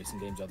Sonic racing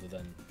games other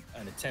than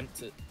an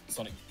attempt at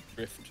Sonic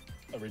Drift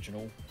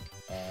original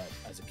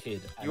as a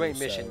kid. You ain't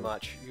missing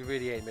much. You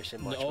really ain't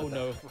missing much.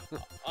 No.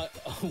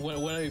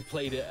 When I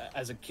played it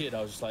as a kid,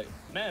 I was just like,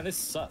 man, this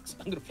sucks.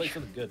 I'm gonna play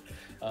something good.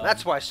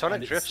 That's why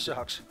Sonic Drift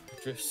sucks.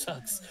 Drift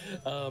sucks,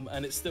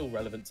 and it's still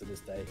relevant to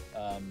this day.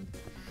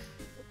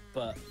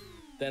 But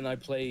then I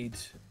played,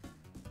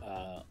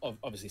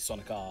 obviously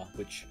Sonic R,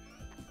 which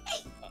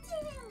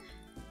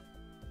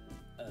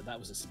that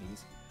was a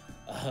sneeze.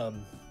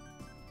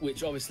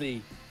 Which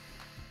obviously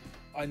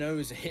I know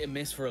is a hit and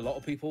miss for a lot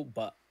of people,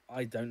 but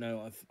I don't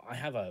know. I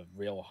have a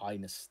real high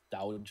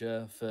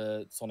nostalgia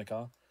for Sonic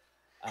R,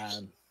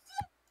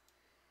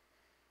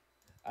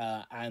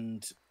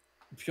 and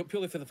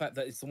purely for the fact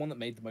that it's the one that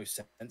made the most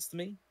sense to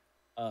me,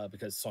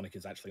 because Sonic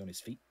is actually on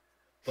his feet.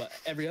 But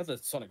every other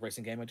Sonic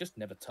racing game I just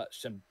never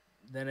touched, and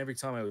then every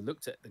time I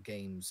looked at the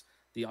games,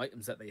 the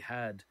items that they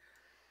had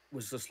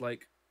was just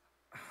like,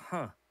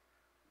 huh,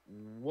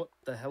 what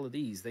the hell are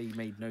these? They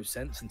made no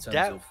sense in terms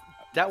of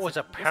That was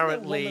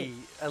apparently,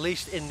 at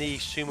least in the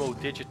Sumo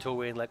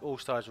Digital, in like All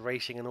Stars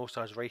Racing and All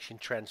Stars Racing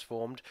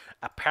Transformed,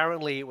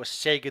 apparently it was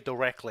Sega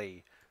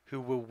directly who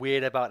were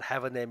weird about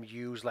having them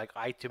use like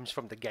items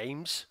from the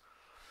games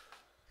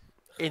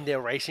in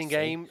their racing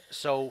game.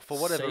 So for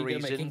whatever Sega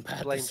reason, making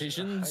bad blames.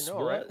 decisions? I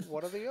know, right?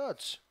 What are the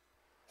odds?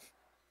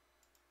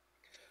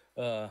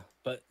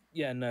 But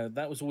yeah, no,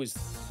 that was always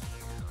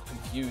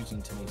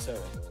confusing to me. So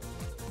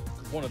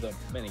one of the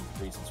many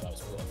reasons why I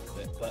was put off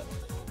with it. But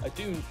I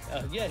do,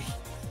 yeah.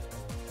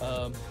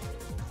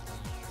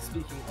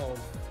 Speaking of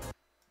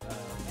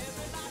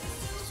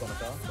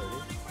Sonic R,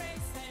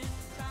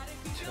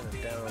 Turn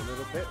it down a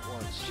little bit.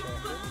 1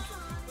 second.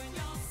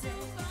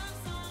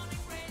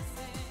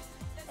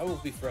 I will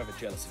be forever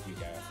jealous of you,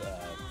 Gareth,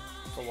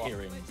 for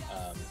hearing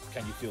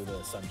 "Can You Feel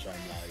the Sunshine"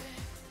 live.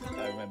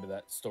 I remember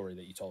that story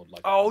that you told.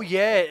 Like, oh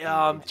yeah,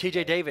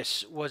 TJ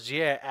Davis was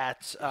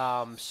at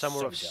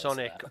Summer of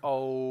Sonic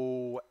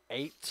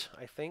 08,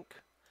 I think,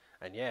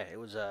 and yeah, it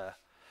was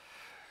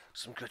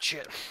some good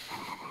shit.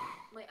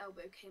 My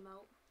elbow came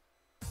out.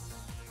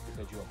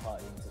 Because you were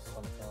partying to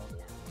Sonic R.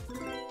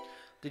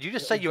 Did you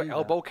just say your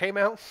elbow came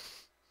out?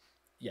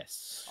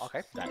 Yes.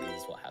 Okay. That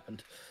is what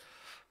happened.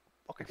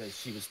 Okay. Because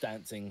she was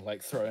dancing,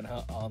 like throwing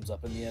her arms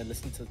up in the air,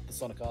 listening to the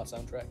Sonic R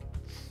soundtrack.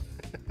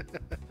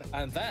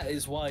 And that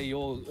is why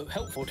your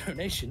helpful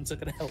donations are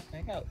going to help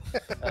hang out.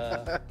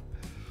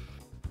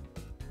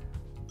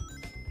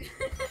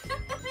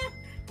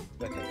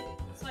 Okay.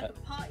 So I can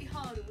party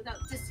harder without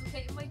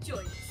dislocating my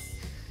joints.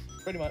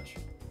 Pretty much.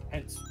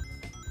 Hence,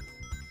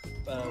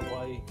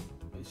 why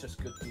it's just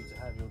good for you to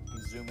have your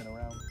be zooming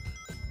around.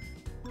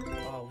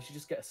 Oh, we should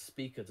just get a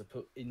speaker to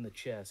put in the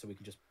chair so we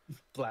can just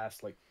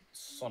blast like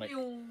Sonic,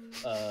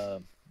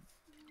 like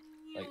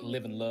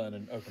Live and Learn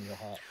and Open Your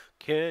Heart.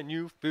 Can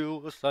you feel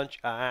the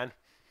sunshine?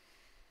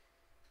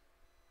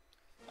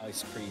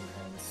 Ice cream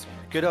hands.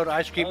 Sonic. Good old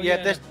ice cream. Oh,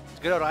 yeah, this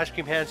good old ice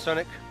cream hand,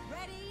 Sonic.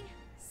 Ready,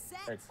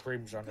 set,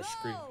 Creams on the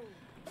screen.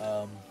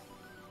 go.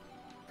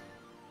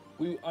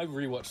 I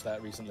rewatched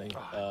that recently,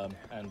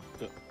 and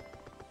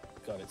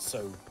God, it's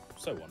so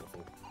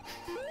wonderful.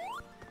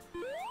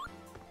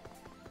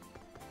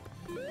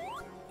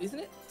 Isn't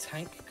it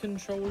tank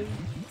controlling?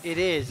 It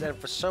is, and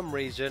for some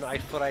reason I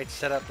thought I'd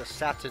set up the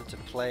Saturn to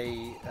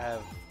play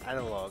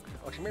analog.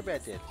 Actually, maybe I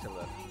did. Let's have a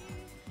look.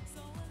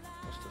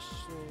 What's the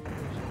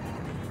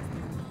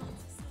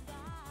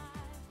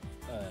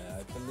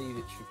I believe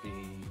it should be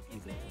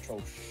either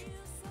control.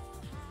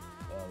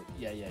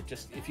 Yeah.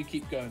 Just if you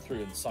keep going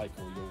through and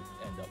cycle, you'll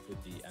end up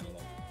with the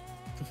analog.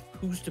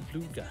 Who's the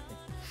blue guy?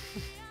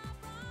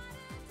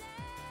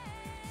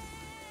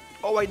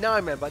 Oh wait, now I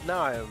remember.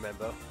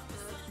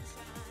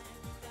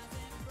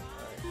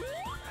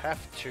 I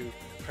have to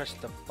press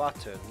the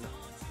button.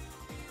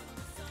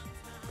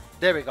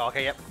 There we go.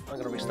 Okay, yep. I'm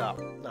gonna restart.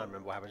 Now I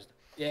remember what happens.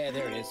 Yeah,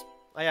 there it is.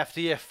 I have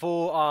to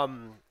for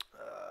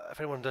if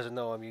anyone doesn't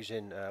know, I'm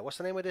using what's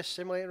the name of this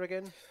simulator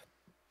again?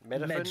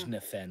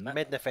 Mednafen.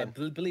 Mednafen.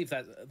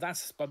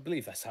 I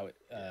believe that's how it.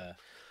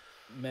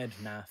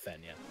 Mednafen,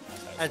 yeah.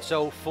 And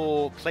so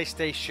for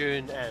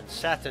PlayStation and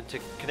Saturn to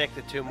connect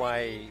it to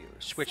my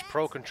Switch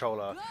Pro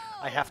controller,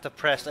 I have to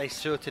press a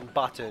certain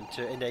button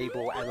to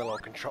enable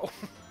analog control.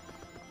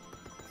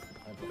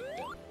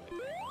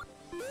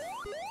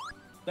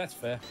 That's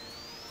fair.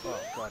 Oh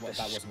god, Well, this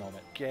that wasn't on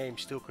it. game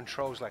still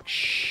controls like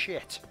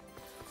shit.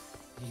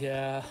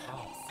 Yeah.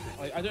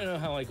 I don't know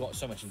how I got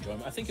so much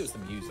enjoyment. I think it was the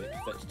music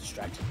that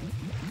distracted me.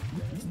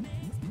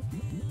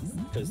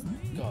 Because,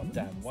 god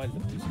damn, why did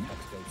the music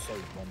have to go so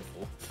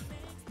wonderful?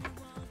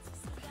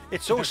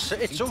 It's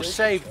all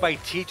saved by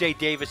TJ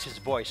Davis's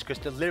voice because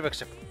the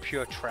lyrics are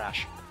pure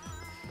trash.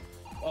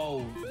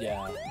 Oh,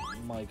 yeah.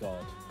 My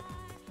god.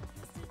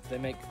 They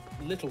make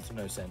little to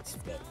no sense,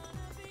 but...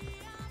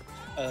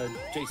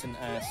 Jason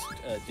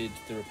asked, did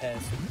the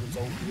repairs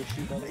resolve the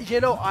issue, by the way?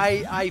 You know,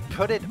 I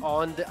put it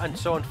on, and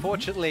so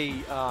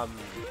unfortunately,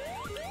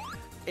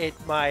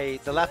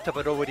 the laptop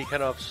had already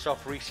kind of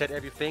soft reset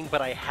everything,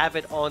 but I have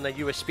it on a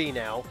USB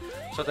now,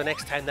 so the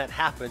next time that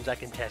happens, I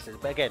can test it.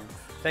 But again,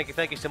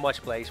 thank you so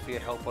much, Blaze, for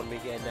your help on me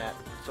getting that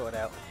sorted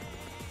out.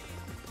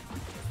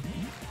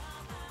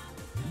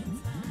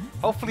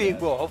 Hopefully it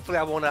will. Hopefully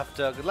I won't have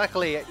to.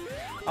 Luckily,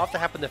 after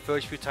happened the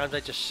first few times, I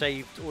just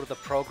saved all of the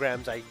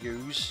programs I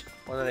use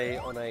on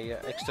a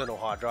external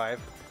hard drive,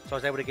 so I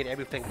was able to get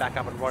everything back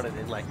up and running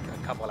in like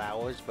a couple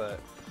hours. But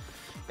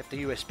if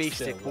the USB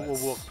stick will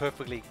work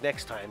perfectly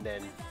next time,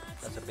 then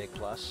that's a big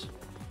plus.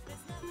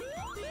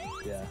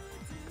 Yeah.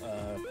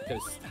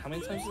 Because how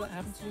many times has that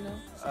happened to you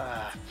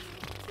now?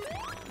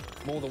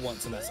 More than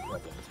once, and that's a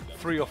problem.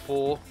 3 or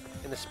 4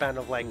 in the span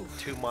of like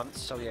 2 months.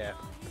 So yeah.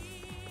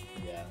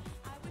 Yeah.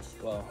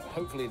 Well,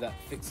 hopefully that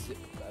fixes it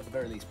at the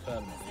very least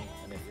permanently,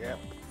 and if not,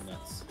 then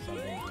that's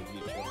something for the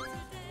future.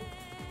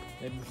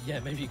 Then, yeah,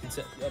 maybe you can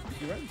set up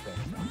your own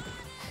phone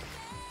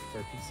for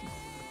a PC.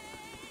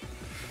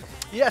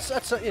 Yes,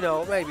 that's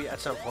maybe at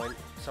some point,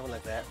 something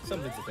like that.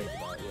 Something to think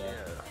about,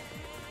 yeah.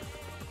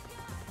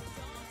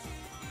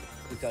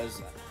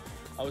 Because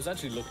I was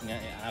actually looking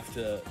at it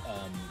after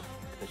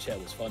the chair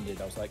was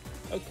funded, I was like,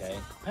 okay,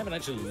 I haven't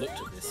actually looked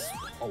at this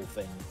whole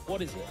thing.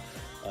 What is it?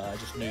 I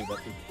just knew that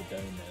people could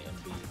donate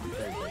and be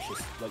very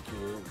gracious, like you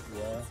all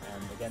were.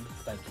 And again,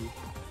 thank you.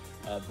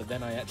 But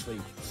then I actually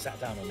sat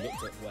down and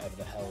looked at whatever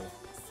the hell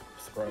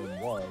Throne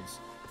was,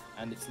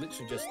 and it's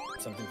literally just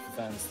something for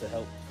fans to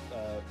help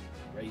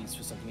raise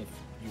for something if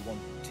you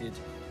wanted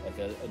like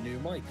a new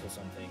mic or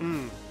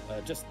something.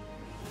 Just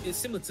it's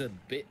similar to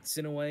bits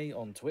in a way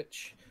on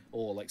Twitch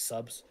or like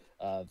subs,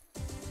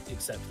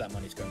 except that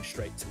money's going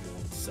straight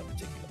towards some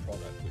particular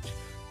product, which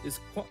is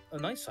quite a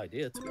nice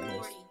idea to be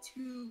honest.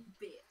 42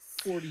 bits.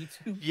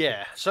 42.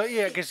 Yeah. So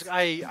yeah, because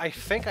I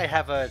think I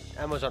have a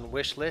Amazon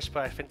wish list,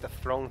 but I think the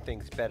Throne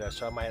thing's better.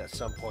 So I might at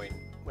some point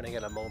when I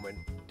get a moment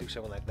do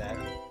something like that.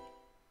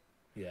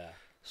 Yeah.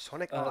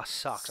 Sonic R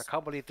sucks. I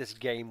can't believe this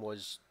game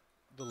was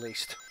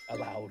released.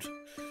 Allowed.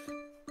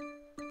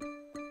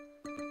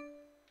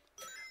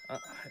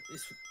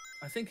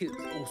 I think it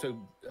also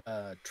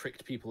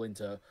tricked people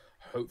into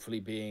hopefully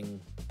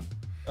being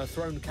a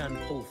Throne can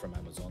pull from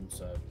Amazon.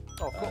 So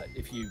cool.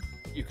 if you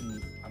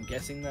can, I'm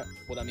guessing that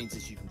what that means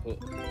is you can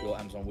put your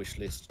Amazon wish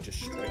list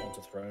just straight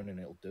onto Throne and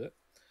it'll do it.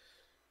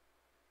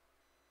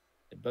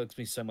 It bugs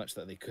me so much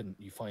that they couldn't.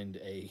 You find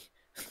a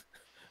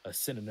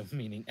synonym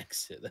meaning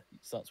exit that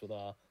starts with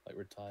R, like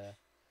retire.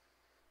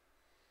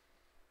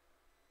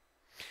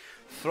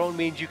 Throne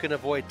means you can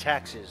avoid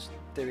taxes.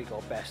 There we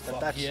go, best.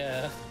 That's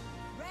yeah.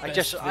 I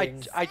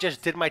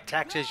just did my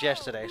taxes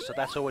yesterday, so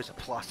that's always a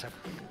plus.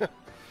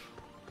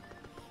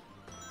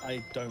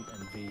 I don't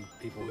envy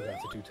people who have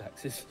to do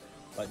taxes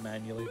like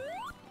manually,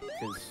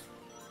 because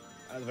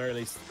at the very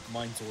least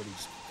mine's already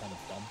just kind of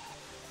done.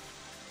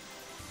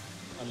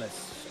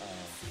 Unless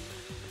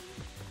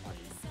I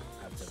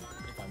have to,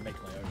 if I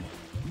make my own money.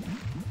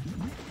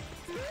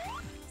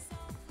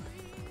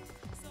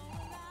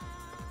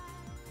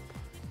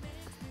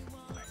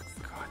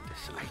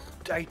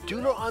 I do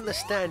not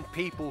understand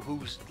people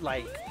who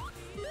like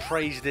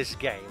praise this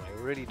game. I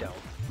really don't.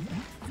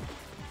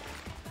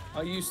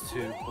 I used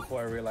to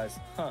before I realized,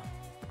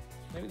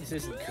 maybe this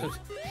isn't good.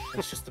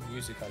 It's just the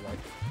music I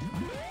like.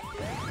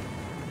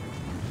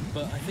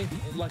 But I think,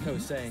 like I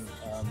was saying,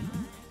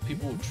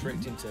 people were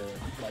tricked into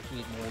liking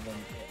it more than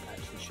it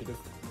actually should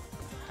have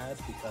had,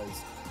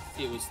 because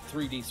it was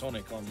 3D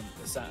Sonic on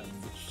the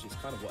Saturn, which is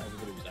kind of what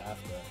everybody was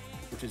after.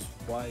 Which is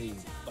why,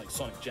 like,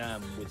 Sonic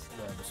Jam with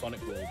the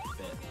Sonic World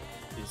bit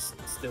is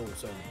still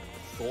so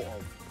thought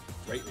of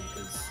greatly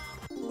because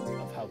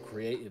of how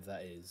creative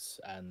that is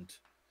and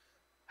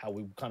how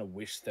we kind of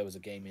wish there was a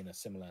game in a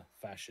similar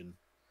fashion.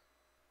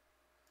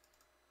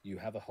 You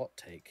have a hot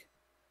take.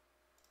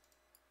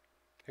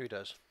 Who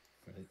does?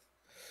 Right.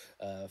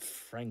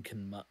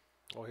 Frankenmutt.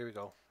 Oh, here we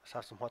go. Let's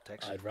have some hot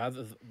takes. I'd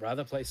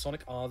rather play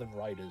Sonic R than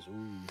Riders.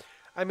 Ooh.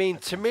 I mean,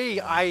 to me,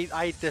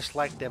 I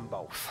dislike them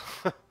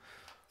both.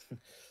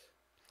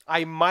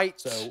 I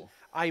might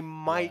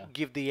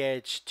give the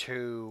edge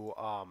to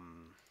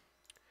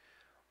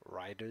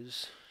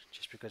Riders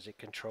just because it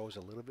controls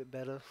a little bit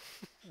better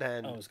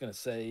than. I was gonna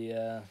say,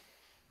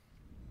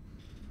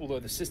 although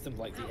the system,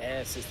 like the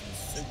air system,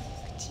 is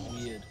so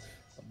weird,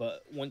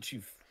 but once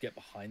you get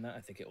behind that, I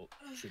think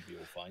should be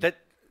all fine.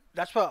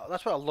 That's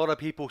what a lot of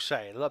people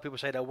say. A lot of people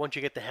say that once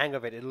you get the hang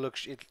of it,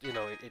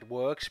 it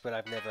works. But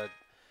I've never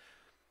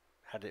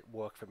had it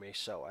work for me,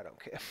 so I don't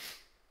care.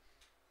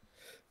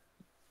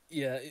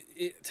 Yeah,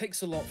 it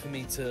takes a lot for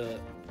me to...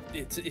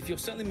 if you're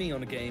selling me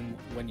on a game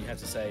when you have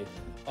to say,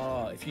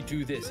 if you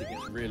do this, it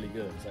gets really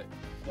good. It's like,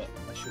 but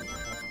I shouldn't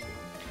have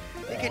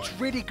to. It gets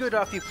really good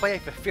after you play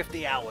it for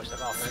 50 hours.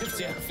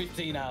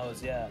 15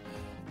 hours, yeah.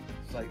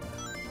 It's like,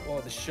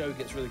 the show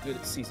gets really good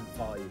at season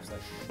 5. It's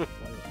like,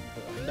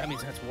 that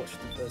means I have to watch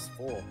the first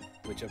 4,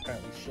 which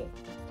apparently shit.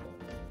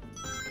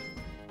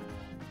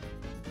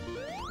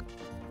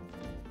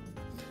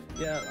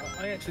 Yeah,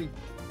 I actually...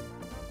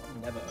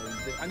 never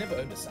owned it. I never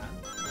owned a Saturn.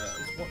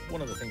 It's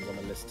one of the things on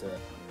the list to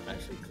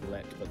actually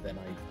collect, but then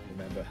I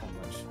remember how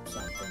much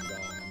Saturn things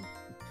are, and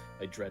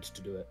I dread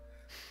to do it.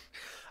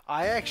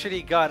 I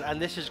actually got, and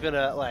this is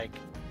gonna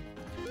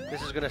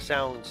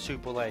sound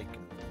super like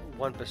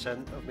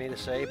 1% of me to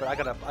say, but I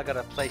got a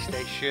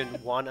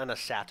PlayStation 1 and a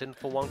Saturn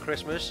for one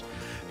Christmas.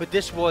 But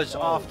this was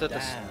after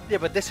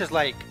but this is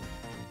like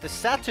the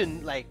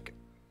Saturn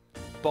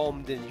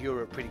bombed in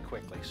Europe pretty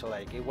quickly, so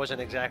it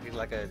wasn't exactly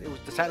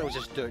the Saturn was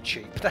just dirt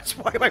cheap. That's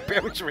why my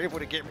parents were able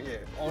to get me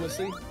it.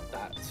 Honestly,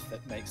 that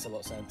makes a lot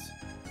of sense.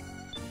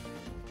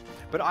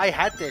 But I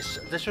had this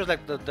was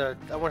like I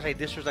want to say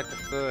this was like the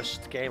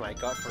first game I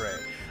got for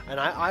it, and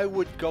I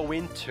would go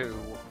into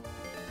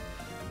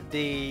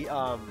the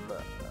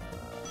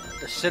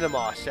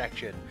cinema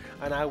section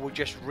and I would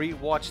just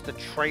rewatch the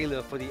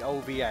trailer for the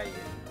OVA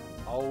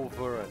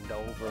over and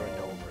over and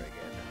over again.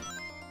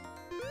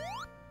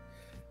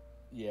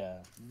 Yeah,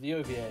 the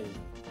OVA,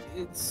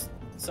 it's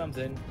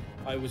something.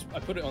 I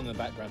put it on the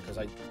background because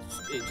it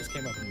just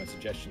came up in my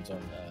suggestions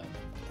on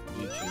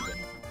YouTube,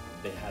 and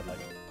they had like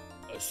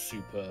a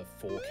super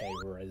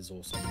 4K res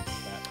or something like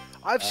that.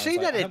 I've seen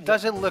so that I it haven't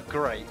doesn't look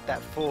great.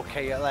 That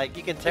 4K, like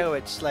you can tell,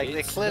 it's like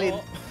It's they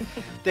not.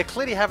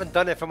 clearly haven't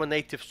done it from a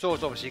native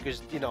source, obviously,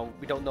 because you know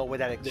we don't know where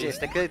that exists.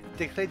 They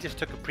clearly just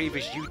took a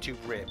previous YouTube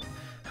rip,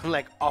 and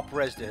like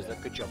op-res this.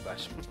 Like, good job,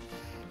 guys.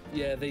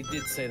 Yeah, they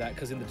did say that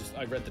because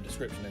I read the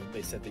description and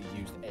they said they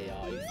used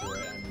AI for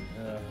it,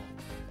 and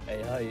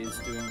AI is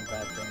doing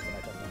bad things, and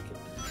I don't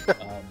like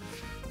it.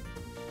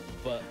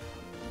 But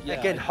yeah,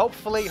 Again,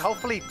 hopefully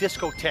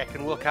Discotech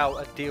can work out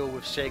a deal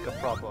with Sega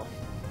proper.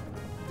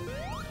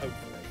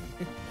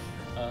 hopefully.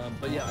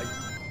 But yeah, I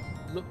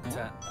looked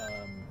at.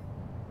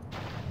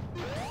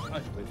 I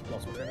completely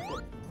lost my train of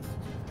thought.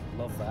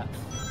 Love that.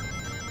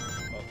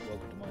 Well,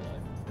 welcome to my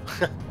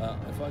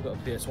life. If I got a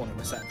PS1 and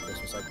a Saturn for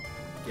Christmas,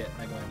 I'd get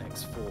Mega Man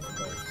X4 for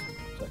both,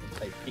 so I can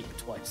play Peak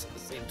twice at the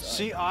same time.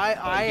 See,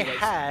 I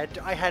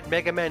had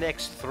Mega Man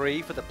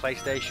X3 for the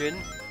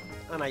PlayStation,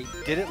 and I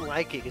didn't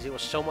like it because it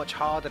was so much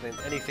harder than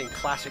anything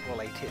classic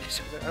related.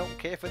 So I don't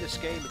care for this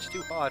game; it's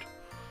too hard.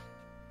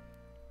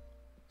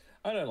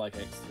 I don't like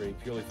X3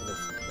 purely for the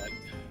like.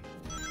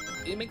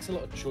 It makes a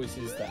lot of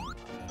choices that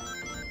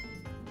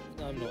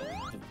I'm not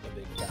a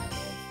big fan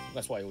of.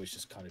 That's why I always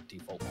just kind of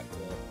default back to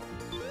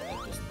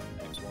just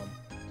X1.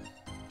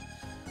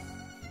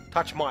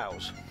 Touch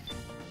Miles.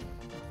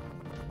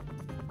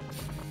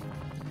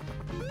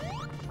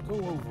 Go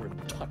over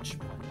and touch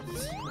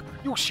Miles.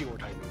 You'll see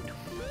what I mean.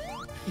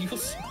 You'll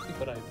see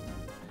what I mean.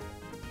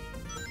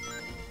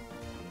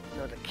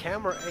 No, the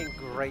camera ain't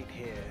great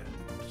here,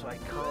 so I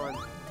can't.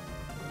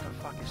 What the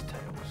fuck is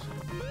Tails?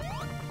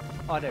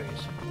 Oh, there he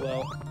is.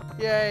 Well,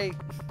 Yay!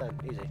 Done.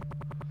 Easy.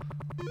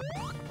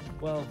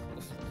 well,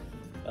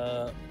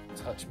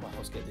 touch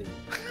Miles get dizzy.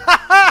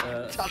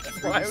 Touch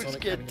 3D Miles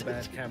Sonic get having a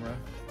bad camera.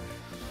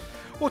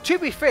 Well, to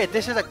be fair,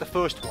 this is like the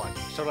first one,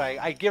 so like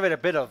I give it a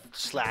bit of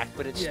slack,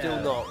 but it's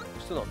still not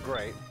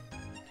great.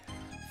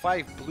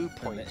 5 blue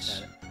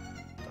points.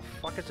 The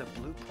fuck is a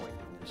blue point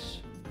in this?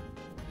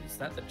 Is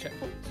that the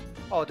checkpoints?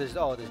 Oh, there's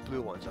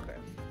blue ones. Okay,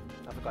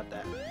 I forgot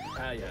that.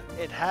 Ah, yeah.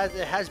 It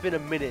has been a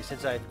minute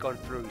since I've gone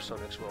through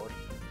Sonic's World.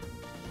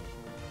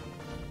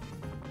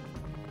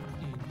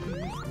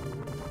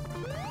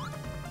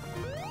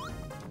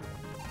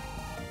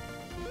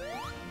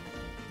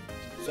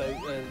 So,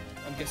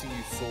 I'm guessing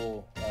you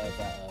saw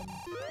that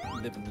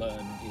Live and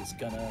Learn is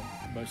gonna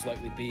most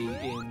likely be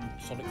in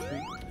Sonic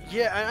 3?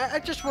 Yeah, I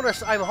just want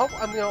to.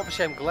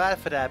 Obviously I'm glad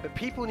for that, but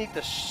people need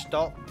to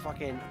stop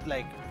fucking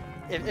like.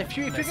 If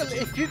you get like a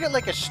if you get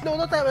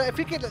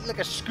like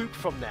a scoop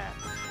from that,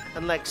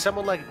 and like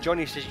someone like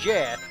Johnny says,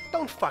 yeah,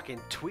 don't fucking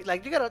tweet.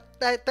 Like you gotta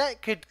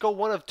that could go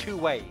one of two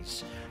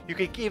ways. You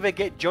could either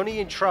get Johnny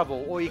in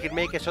trouble, or you could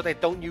make it so they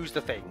don't use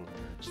the thing.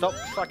 Stop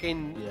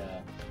fucking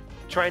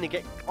trying to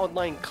get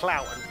online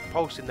clout and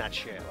posting that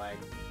shit. Like,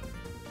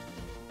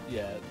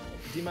 yeah,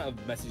 the amount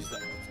of messages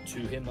to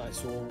him that I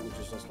saw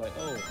was just like,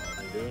 oh,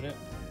 are they doing it?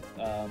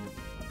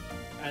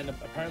 And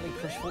apparently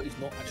Crush 40 is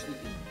not actually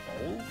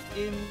involved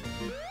in.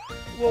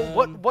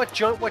 Well, what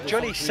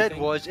Johnny said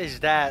thing. is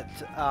that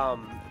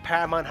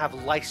Paramount have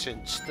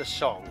licensed the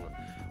song,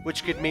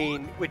 which could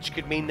mean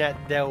that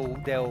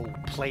they'll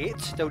play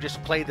it. They'll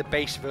just play the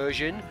bass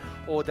version,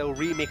 or they'll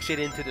remix it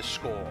into the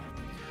score.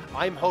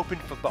 I'm hoping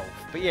for both,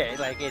 but yeah,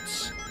 like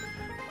it's.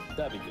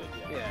 That'd be good,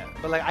 yeah. Yeah,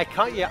 but like I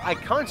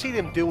can't see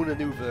them doing a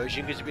new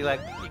version because it'd be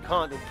like you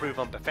can't improve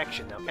on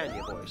perfection now, can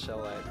you, boys? So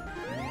like.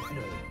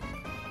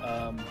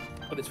 No.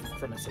 But it's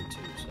from SA2,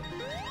 so.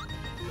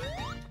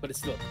 But it's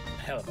still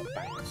a hell of a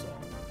banger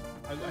song.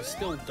 I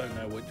still don't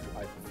know which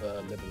I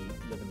prefer, Live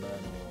and Learn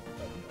or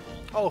Open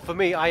Your Heart. Oh, for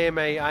me, I am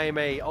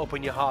a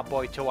open your heart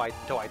boy till I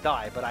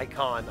die, but I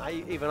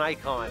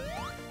can't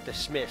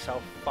dismiss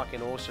how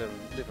fucking awesome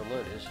Live and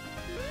Learn is.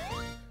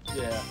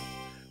 Yeah,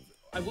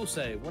 I will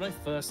say when I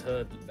first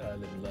heard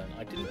Live and Learn,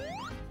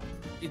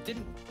 it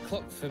didn't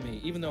clock for me,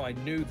 even though I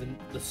knew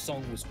the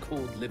song was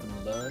called Live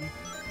and Learn,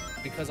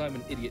 because I'm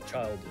an idiot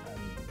child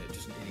and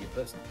just an idiot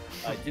person.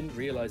 I didn't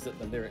realize that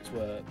the lyrics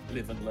were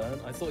Live and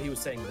Learn. I thought he was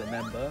saying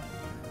remember,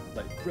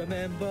 like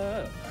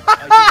remember. I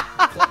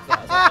didn't clock that.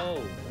 I was like,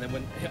 oh, and then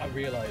when I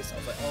realized, I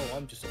was like, oh,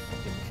 I'm just a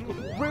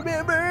fucking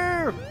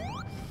Remember,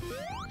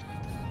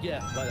 yeah,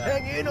 like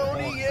that. hanging on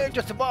the edge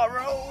of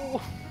tomorrow.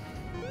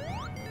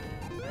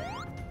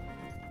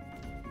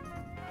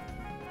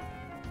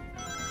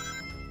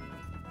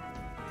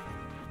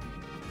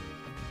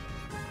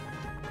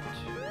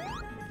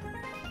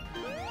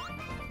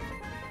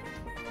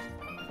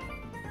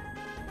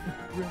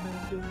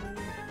 Remember.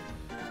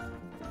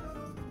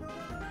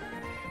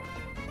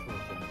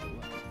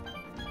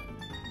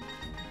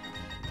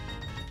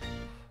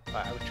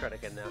 Alright, I will try it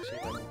again now, see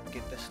if I can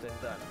get this thing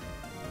done.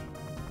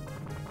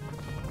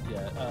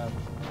 Yeah,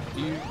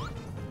 do you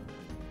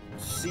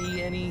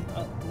see any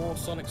more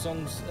Sonic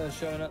songs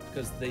showing up?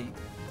 Because they've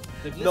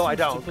No, I listened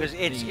to don't, because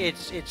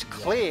it's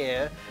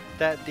clear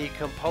that the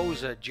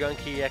composer,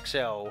 Junkie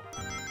XL,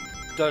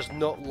 does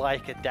not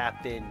like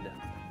adapting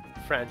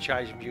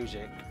franchise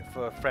music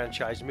for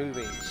franchise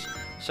movies.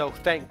 So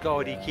thank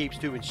God he keeps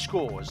doing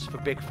scores for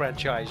big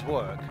franchise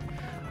work.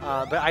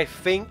 But I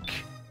think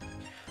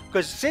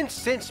Because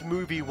since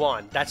movie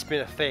 1, that's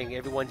been a thing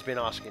everyone's been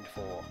asking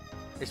for.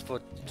 Is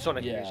for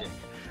Sonic music,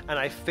 and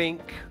I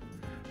think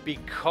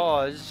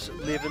because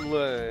Live and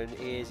Learn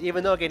is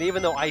even though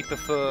I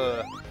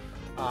prefer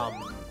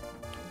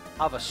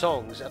other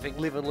songs, I think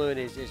Live and Learn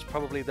is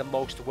probably the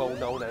most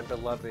well-known and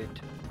beloved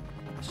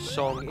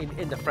song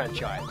in the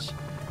franchise.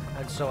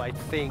 And so I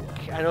think,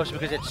 and also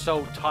because it's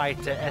so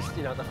tied to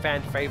the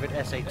fan favorite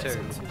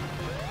SA2,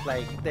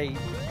 like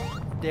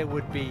there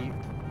would be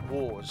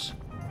wars.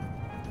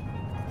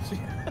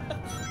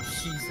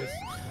 Jesus.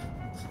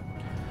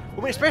 I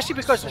mean, especially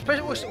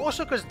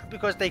also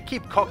because they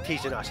keep cock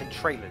teasing us in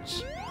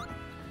trailers.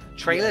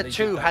 Trailer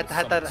 2 had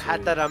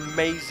that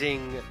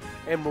amazing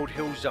Emerald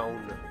Hill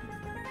Zone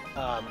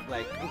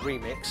like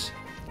remix,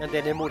 and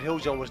then Emerald Hill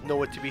Zone was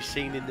nowhere to be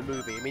seen in the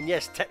movie. I mean,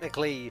 yes,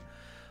 technically,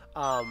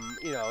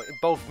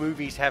 both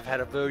movies have had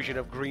a version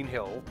of Green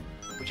Hill,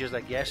 which is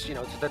like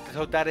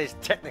so that is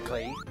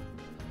technically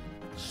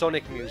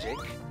Sonic music,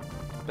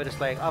 but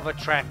it's like other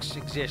tracks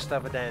exist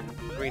other than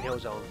Green Hill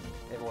Zone.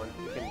 Everyone,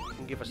 you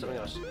can give us something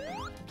else,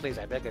 please.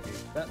 I beg of you.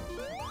 That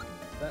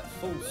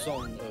full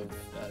song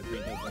of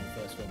Green Hill Zone,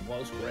 the first one,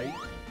 was great,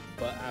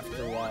 but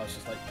after a while, it's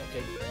just like,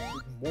 okay,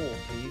 more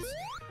please.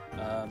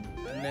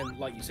 And then,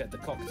 like you said, the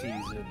cock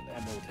tease of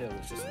Emerald Hill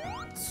was just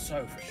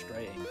so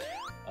frustrating.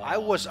 I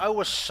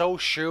was so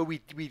sure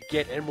we'd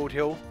get Emerald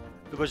Hill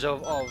because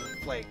of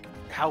like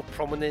how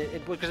prominent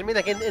it was. Because I mean,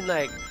 like in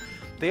like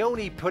they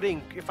only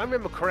putting, if I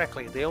remember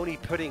correctly, they only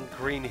putting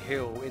Green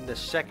Hill in the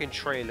second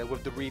trailer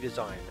with the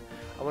redesign.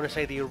 I want to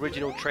say the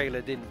original trailer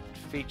didn't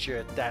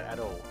feature that at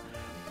all.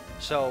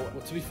 So,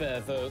 well, to be fair,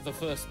 the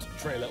first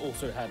trailer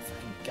also had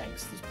fucking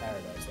Gangsta's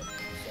Paradise. Like,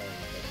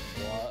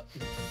 what?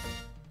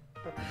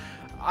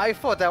 I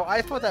thought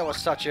that was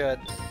such a,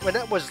 when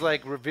that was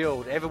like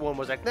revealed, everyone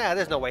was like, nah,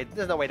 there's no way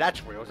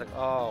that's real. I was like,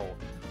 oh,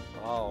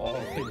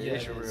 it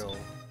is real.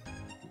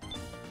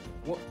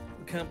 What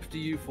camp do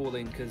you fall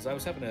in? Because I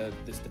was having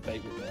this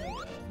debate with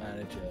my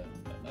manager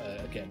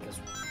again, because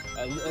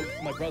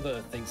my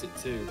brother thinks it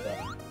too, but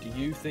do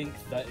you think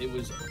that it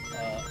was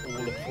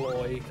all a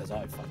ploy? Because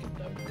I fucking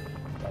don't.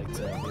 Like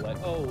to be like,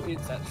 oh,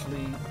 it's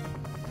actually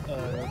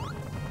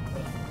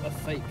a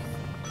fake.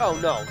 Oh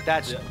no,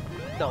 that's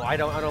no, I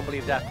don't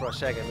believe that for a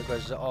second,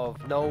 because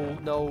of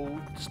no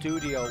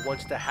studio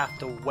wants to have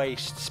to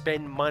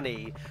spend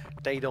money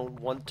they don't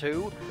want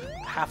to,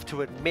 have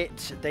to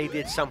admit they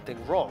did something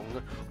wrong,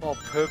 or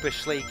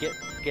purposely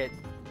get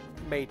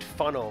made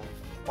fun of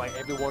by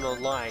everyone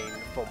online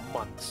for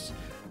months.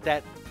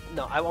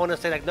 No, I want to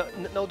say, like,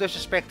 no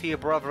disrespect to your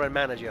brother and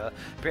manager,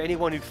 but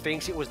anyone who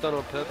thinks it was done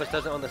on purpose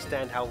doesn't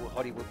understand how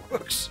Hollywood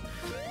works.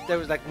 There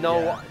was like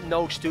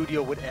no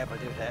studio would ever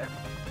do that.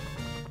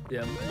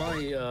 Yeah,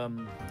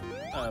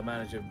 my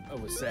manager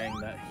was saying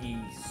that he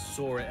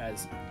saw it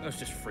as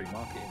just free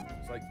marketing.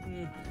 It's like,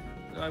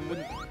 I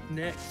wouldn't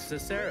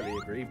necessarily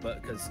agree,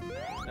 but because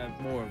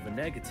more of a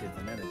negative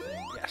than anything.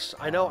 Yes,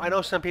 I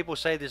know. Some people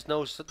say there's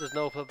no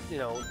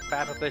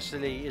bad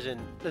publicity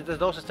there's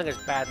no such thing as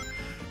bad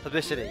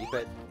publicity,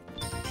 but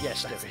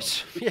yes, there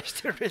is.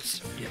 Yes, there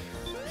is.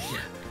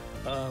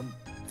 Yeah.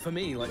 For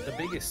me, like the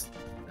biggest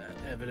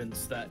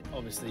evidence that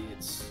obviously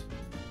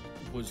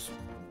was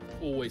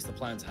always the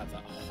plan to have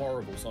that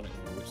horrible Sonic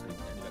model, which they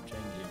ended up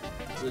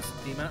changing, was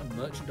the amount of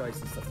merchandise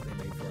and stuff that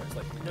they made for it. It's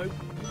like, no, you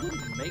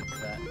wouldn't make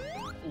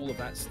all of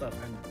that stuff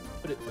and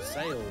put it for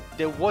sale.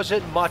 There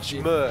wasn't much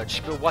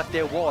merch, but what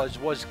there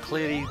was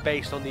clearly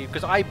based on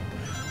because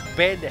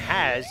Ben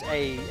has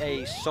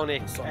a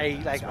Sonic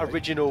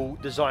original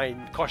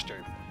design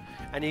costume,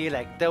 and he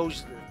like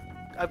those.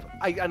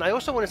 And I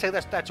also want to say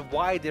that's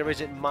why there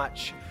isn't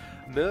much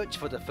merch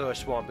for the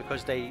first one,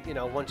 because they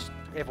once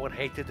everyone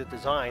hated the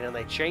design and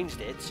they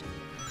changed it,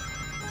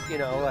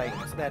 like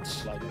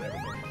that's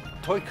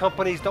toy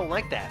companies don't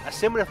like that. A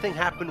similar thing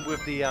happened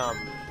with the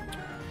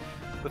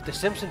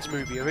Simpsons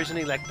movie.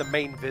 Originally, like the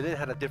main villain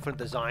had a different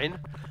design,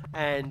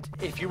 and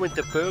if you went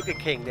to Burger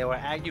King,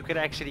 you could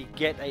actually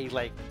get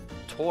a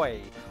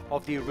toy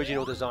of the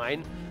original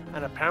design,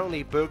 and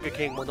apparently Burger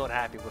King were not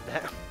happy with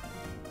that.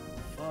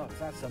 Fuck,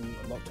 that's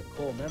unlocked a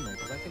core memory,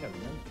 because I think I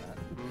remember that.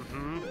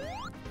 Mm-hmm.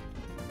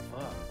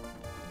 Fuck.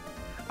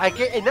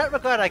 In that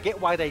regard, I get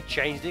why they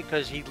changed it,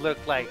 because he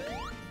looked like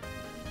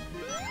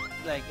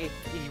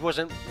he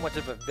wasn't much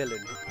of a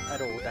villain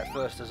at all, that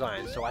first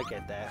design, so I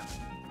get that.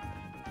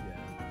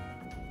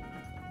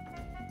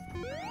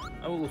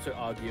 I will also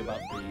argue about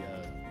the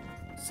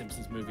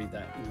Simpsons movie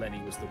that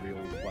Lenny was the real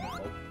one at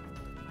fault.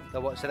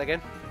 The what? Say that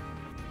again?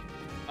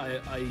 I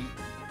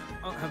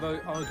have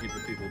argued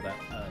with people that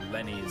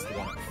Lenny is the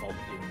one at fault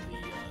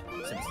in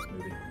the Simpsons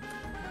movie.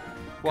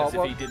 Because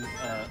if he didn't...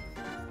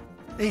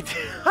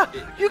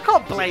 you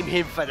can't blame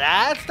him for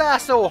that.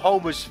 That's all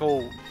Homer's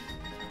fault.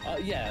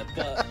 Yeah,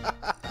 but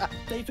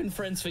they've been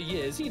friends for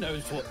years. He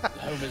knows what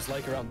Homer's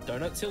like around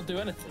donuts. He'll do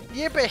anything.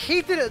 Yeah, but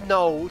he didn't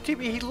know. He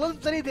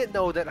didn't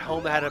know that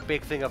Homer had a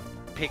big thing of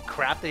pig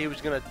crap that he was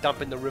going to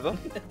dump in the river.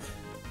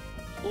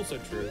 Also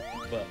true,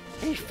 but...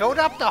 He filled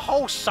up the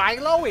whole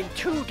silo in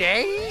 2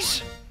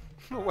 days?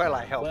 Well,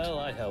 I helped. Well,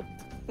 I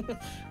helped.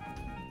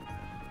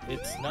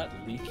 It's not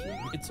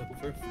leaking, it's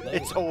overflowing.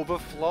 It's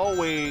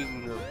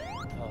overflowing.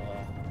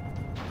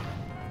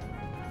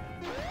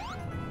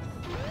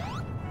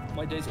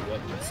 My days at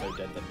work are so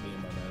dead that me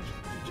and my manager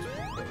we just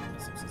quoting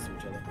The Simpsons to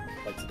each other.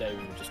 Like today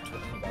we were just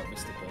talking about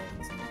Mr.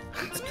 Burns and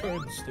it's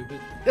current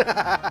stupid.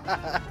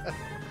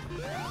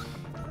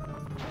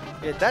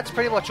 Yeah, that's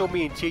pretty much all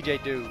me and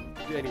TJ do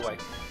anyway.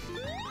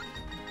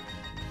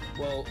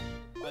 Well,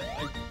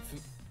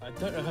 I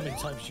don't know how many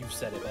times you've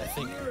said it, but I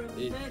think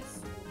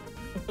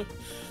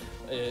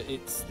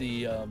it's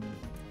the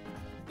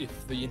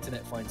if the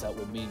internet finds out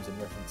we're memes and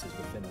references,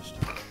 we're finished,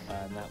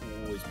 and that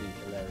will always be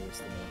hilarious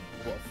to me.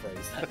 What a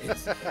phrase that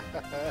is.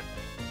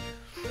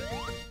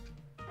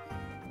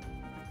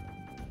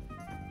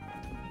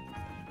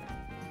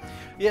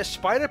 Yeah,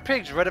 Spider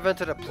Pig's relevant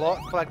to the plot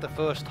for like the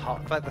first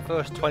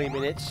 20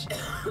 minutes.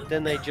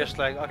 Then they just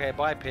like, okay,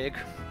 bye pig.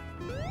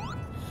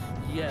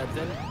 Yeah,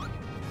 then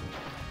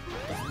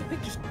doesn't the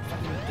pig just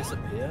fucking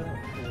disappear?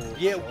 Or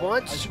Yeah,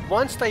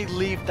 once they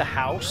leave the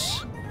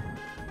house,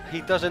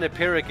 he doesn't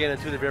appear again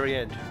until the very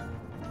end.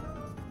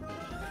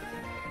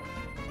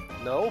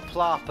 No,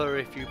 Plopper,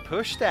 if you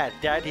push that,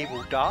 Daddy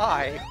will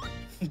die.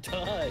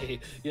 Die.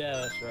 Yeah,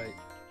 that's right.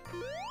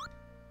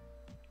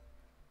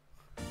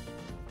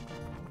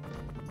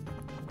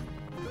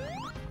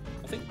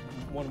 I think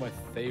one of my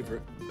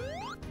favorite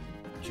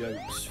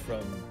jokes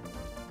from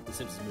the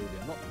Simpsons movie,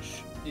 I'm not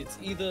sure, it's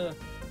either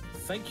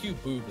 "Thank you,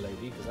 boob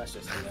lady," because that's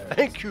just hilarious.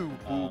 Thank you,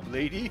 boob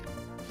lady.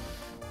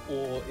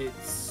 Or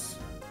it's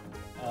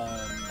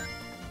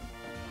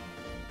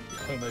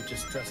Homer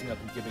just dressing up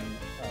and giving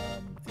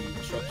the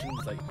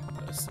instructions like,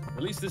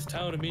 "Release this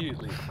town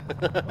immediately."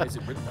 Why is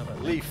it written on a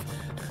leaf?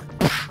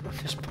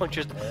 Just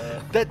punches.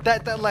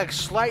 That like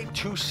slight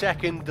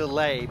 2-second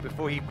delay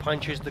before he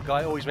punches the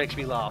guy always makes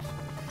me laugh.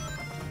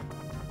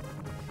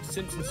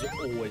 Simpsons have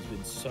always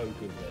been so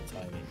good with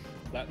their timing.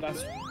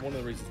 That's one of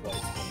the reasons why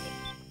it's one of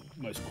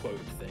the most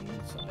quoted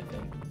things, I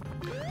think.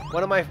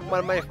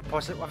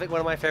 I think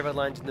one of my favorite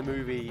lines in the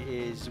movie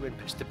is when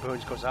Mr.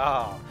 Burns goes,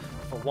 "Ah,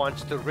 for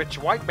once the rich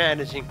white man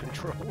is in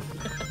control."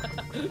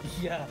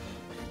 Yeah.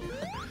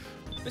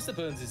 Mr.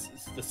 Burns is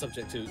the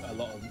subject to a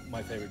lot of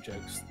my favorite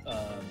jokes.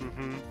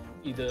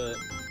 Either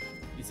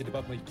is it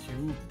about my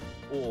cube,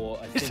 or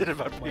I think Is it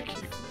about my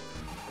cube?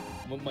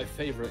 My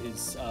favorite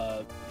is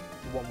the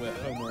one where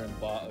Homer and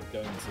Bart are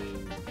going to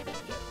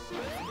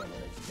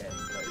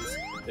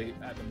get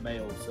at the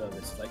mail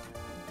service, like,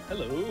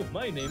 "Hello,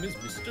 my name is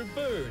Mr.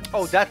 Burns."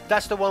 Oh,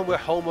 that's the one where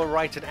Homer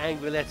writes an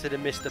angry letter to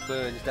Mr.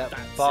 Burns that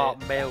That's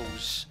Bart it.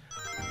 mails.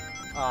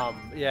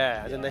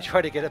 Yeah, and then they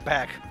try to get it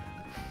back.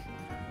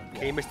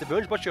 Okay, Mr.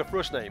 Burns, what's your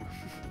first name?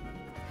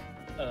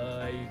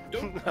 I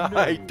don't know.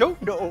 I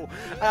don't know.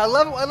 I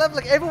love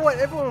like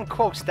everyone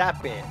quotes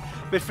that bit.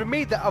 But for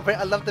me,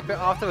 I love the bit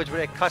afterwards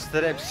where it cuts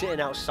to them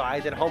sitting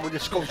outside and Homer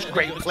just goes,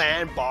 "Great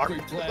plan, Bart."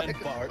 Great plan,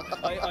 Bart.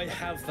 I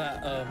have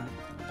that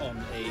on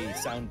a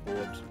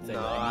soundboard thing.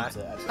 That I need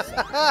to actually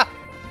set.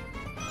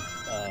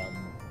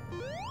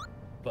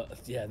 But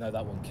yeah, no,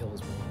 that one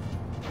kills me.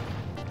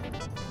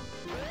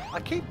 I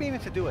keep meaning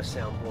to do a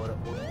soundboard at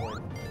one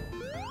point.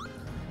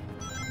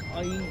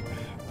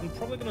 I'm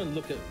probably going to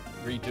look at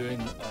redoing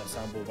a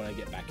soundboard when I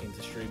get back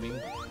into streaming.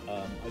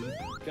 I'm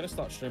going to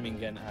start streaming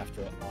again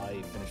after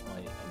I finish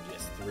my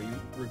MGS3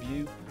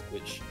 review,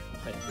 which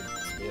I've been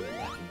severely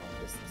lacking on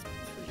this. It's been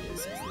 3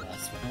 years since the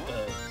last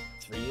one.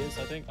 3 years,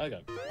 I think? I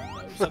don't know,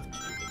 something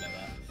stupid like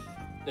that.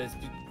 It's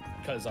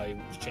because I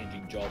was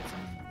changing jobs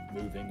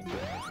and moving and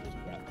doing all sorts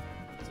of crap.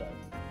 So,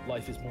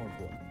 life is more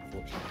important,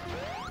 unfortunately.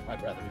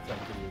 I'd rather be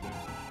playing video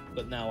games.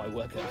 But now I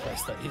work at a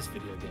place that is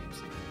video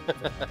games.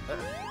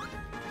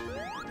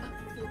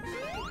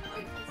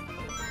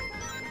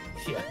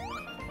 Yeah.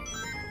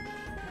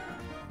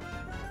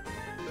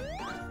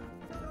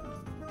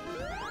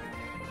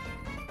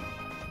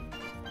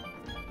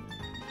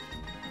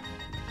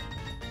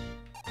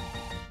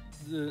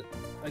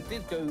 I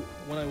did go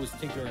when I was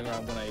tinkering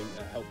around when I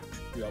helped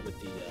you out with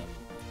the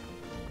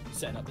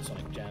setting up the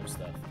Sonic Jam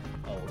stuff,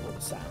 or the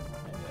sound.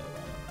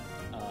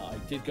 I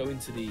did go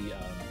into the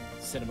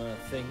cinema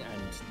thing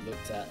and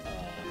looked at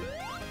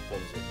what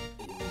was it?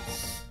 It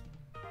was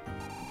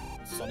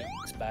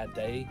Sonic's Bad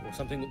Day or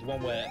something. The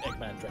one where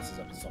Eggman dresses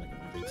up as Sonic and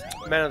wreaks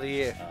havoc. Man of the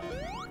Year.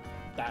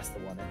 That's the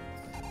one.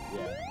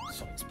 Yeah,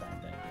 Sonic's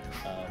Bad Day.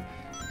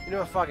 You know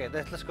what, fuck it.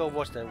 Let's go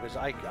watch them because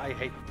I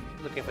hate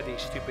looking for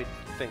these stupid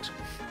things.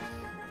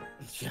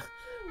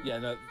 Yeah,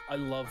 no, I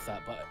love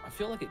that, but I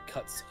feel like it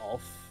cuts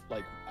off.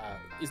 Like,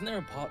 isn't there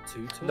a part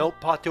 2 to it? Nope,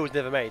 part 2 was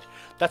never made.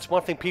 That's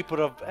one thing people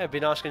have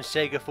been asking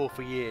Sega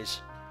for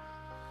years.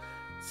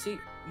 See,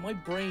 my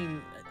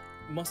brain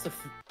must have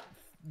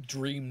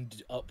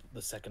dreamed up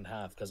the second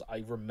half because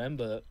I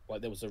remember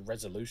like there was a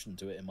resolution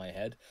to it in my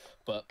head,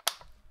 but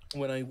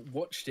when I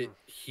watched it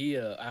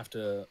here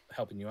after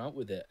helping you out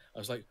with it, I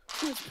was like,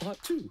 "Where's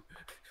part 2?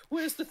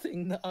 Where's the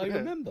thing that I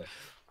remember?"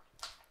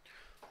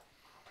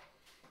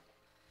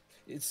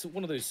 It's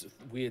one of those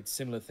weird,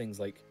 similar things.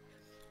 Like,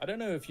 I don't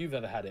know if you've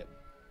ever had it,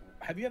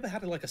 have you ever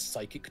had like a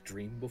psychic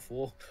dream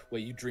before,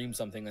 where you dream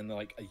something and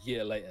like a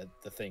year later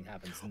the thing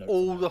happens?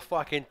 All the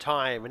fucking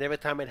time, and every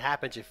time it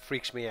happens, it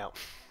freaks me out.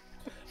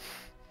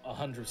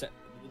 100%.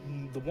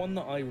 The one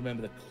that I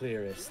remember the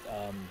clearest,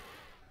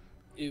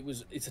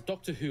 it's a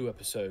Doctor Who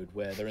episode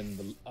where they're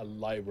in a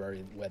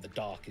library where the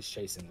dark is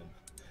chasing them,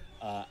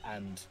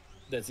 and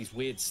there's these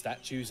weird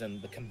statues,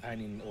 and the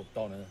companion, or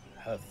Donna,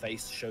 her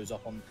face shows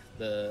up on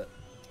the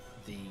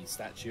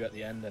statue at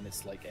the end, and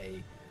it's like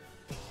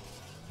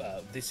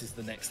this is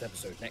the next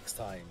episode, next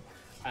time.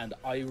 And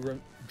I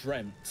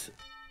dreamt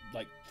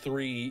like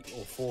 3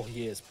 or 4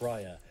 years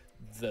prior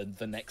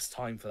the next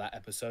time for that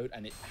episode,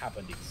 and it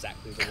happened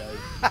exactly the way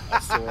I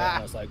saw it, and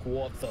I was like,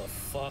 what the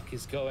fuck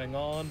is going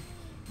on?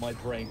 My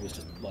brain was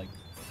just like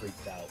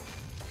freaked out.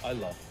 I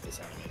love this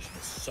animation,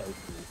 it's so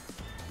cool.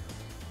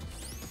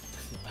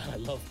 And I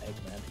love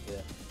Eggman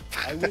here.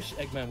 I wish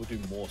Eggman would do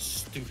more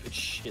stupid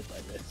shit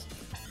like this.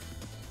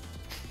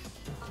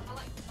 I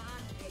like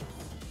man eggs.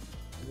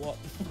 What?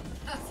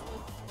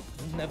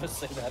 Never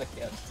say that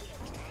again.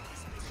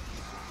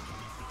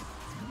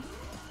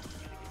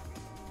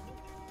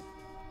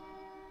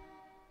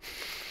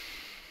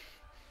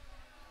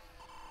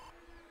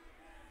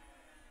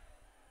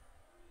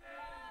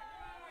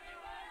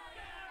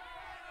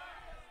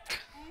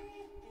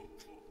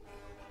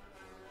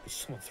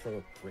 Someone throw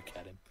a brick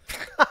at him.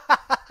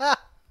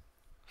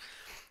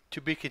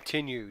 To be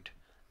continued.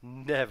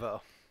 Never.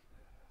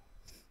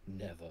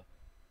 Never.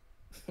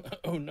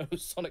 Oh no,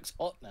 Sonic's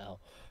hot now.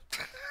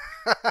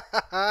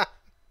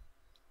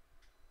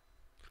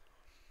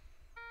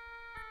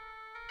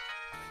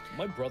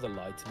 My brother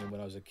lied to me when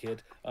I was a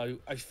kid. I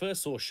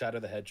first saw Shadow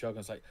the Hedgehog and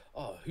I was like,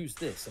 oh, who's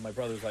this? And my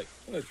brother was like,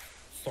 oh, it's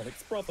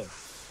Sonic's brother.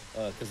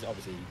 Because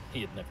obviously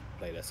he had never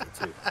played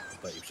SO2,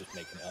 but he was just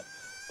making it up.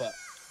 But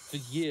for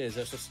years,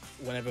 I was just,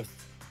 whenever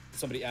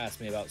somebody asked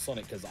me about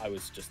Sonic, because I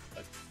was just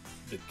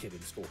the kid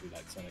in school who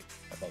liked Sonic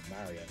above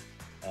Mario,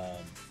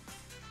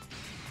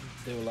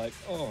 they were like,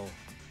 oh,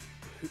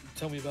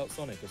 tell me about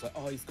Sonic. I was like,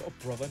 oh, he's got a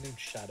brother named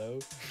Shadow.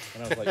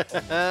 And I was like,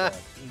 oh my god.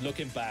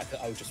 Looking back,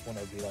 I would just want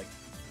to be like,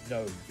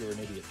 no, you're an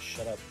idiot.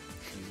 Shut up.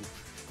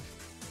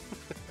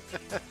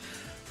 You.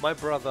 My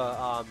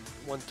brother,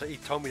 he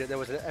told me that there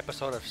was an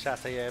episode of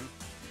Sat AM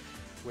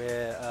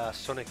where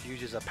Sonic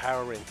uses a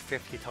power ring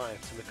 50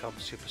 times to become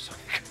Super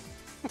Sonic.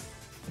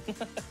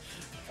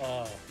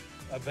 Oh,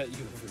 I bet you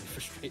were really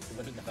frustrated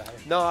when it never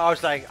happened. No, I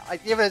was like,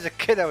 even as a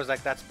kid, I was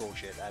like, that's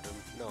bullshit, Adam.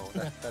 No,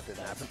 that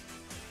didn't happen.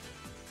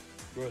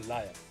 You're a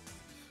liar.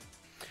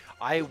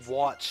 I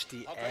watched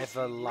the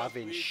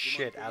ever-loving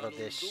shit out of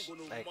this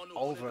like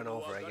over and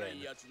over again.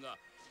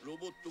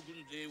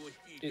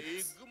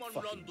 It's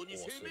fucking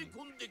awesome.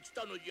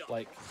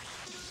 Like,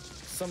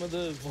 some of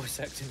the voice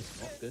acting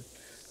is not good.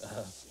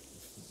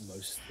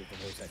 Most of the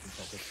voice acting is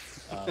not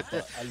good.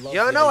 But I love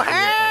You're no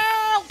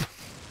help!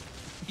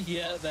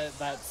 Yeah,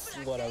 that's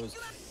what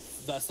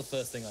that's the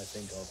first thing I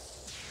think of.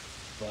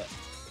 But,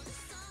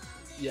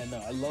 yeah, no,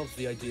 I love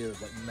the idea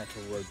of, like,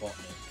 Metal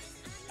Robotnik.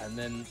 And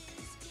then,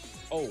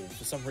 oh,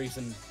 for some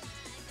reason,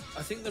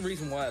 I think the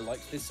reason why I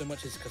liked this so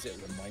much is because it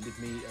reminded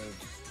me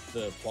of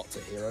the plot to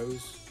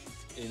Heroes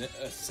in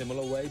a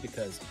similar way,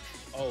 because,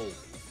 oh,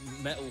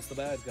 Metal's the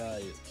bad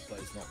guy, but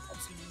it's not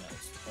obviously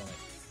Metal's Sonic,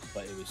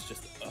 but it was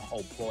just a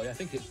whole ploy. I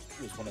think it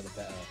was one of the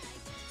better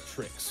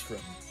tricks from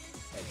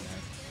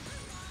Eggman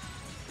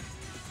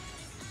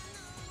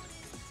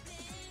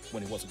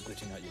when he wasn't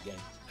glitching out your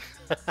game.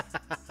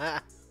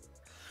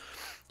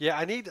 Yeah,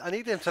 I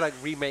need them to like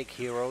remake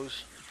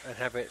Heroes and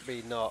have it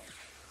be not,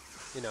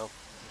 you know,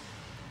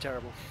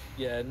 terrible.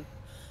 Yeah,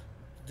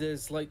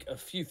 there's like a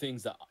few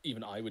things that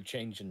even I would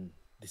change, and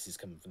this is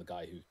coming from the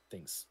guy who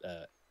thinks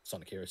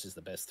Sonic Heroes is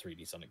the best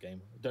 3D Sonic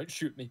game. Don't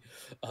shoot me.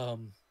 I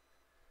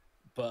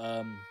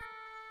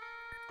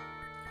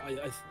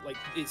like,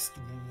 it's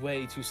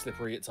way too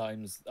slippery at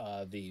times.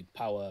 The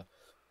power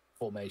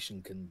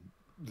formation can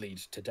lead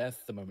to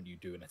death the moment you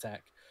do an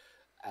attack.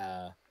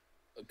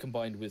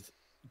 Combined with,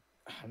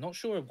 I'm not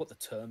sure what the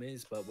term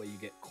is, but where you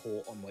get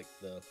caught on like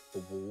the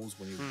walls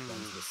when you run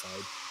to the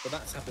side. But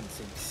that's happened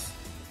since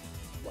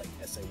like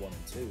SA1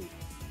 and 2,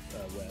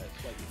 where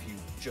like if you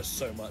just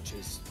so much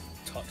as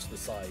touch the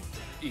side,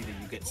 either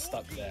you get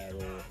stuck there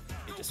or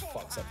it just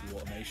fucks up the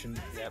automation.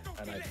 Yep.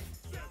 And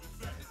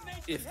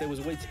if there was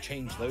a way to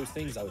change those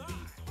things, I would be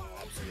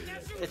absolutely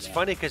okay. It's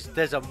funny because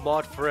there's a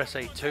mod for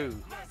SA2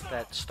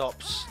 that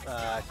stops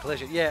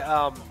collision.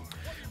 Yeah,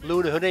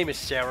 Luna, her name is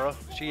Sarah.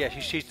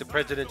 She's the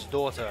president's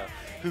daughter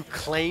who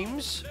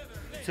claims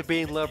to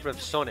be in love with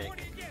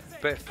Sonic,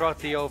 but throughout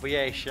the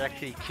OVA she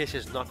actually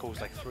kisses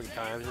Knuckles like 3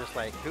 times. It's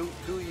like, who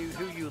you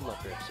in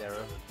love with,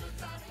 Sarah?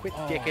 Quit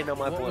dicking on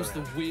my boy. What was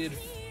the weird?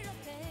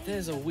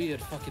 There's a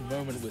weird fucking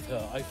moment with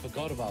her. I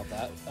forgot about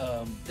that.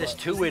 There's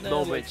 2 weird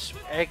moments.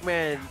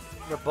 Eggman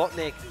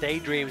Robotnik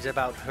daydreams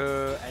about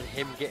her and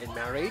him getting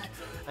married,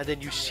 and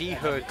then you see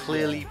her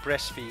clearly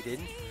breastfeeding,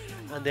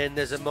 and then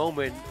there's a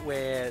moment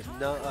where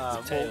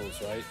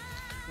Tails, right?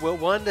 Well,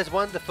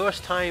 the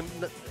first time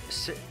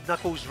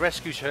Knuckles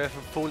rescues her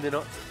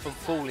from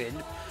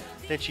falling,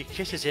 Then she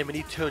kisses him and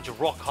he turns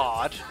rock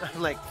hard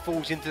and like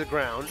falls into the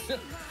ground.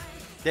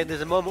 Then there's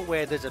a moment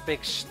where there's a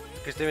big,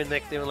 because they're in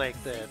like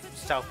the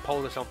South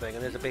Pole or something,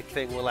 and there's a big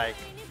thing where like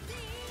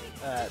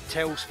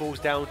Tails falls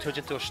down, turns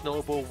into a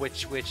snowball,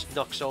 which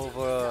knocks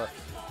over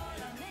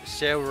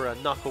Sarah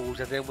and Knuckles,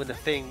 and then when the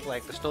thing,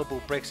 like the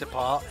snowball breaks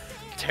apart,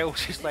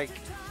 Tails is like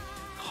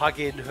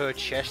hugging her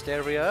chest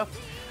area,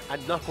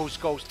 and Knuckles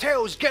goes,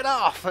 "Tails, get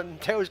off!" And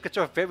Tails gets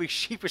off very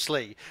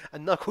sheepishly,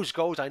 and Knuckles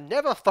goes, "I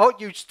never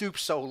thought you'd stoop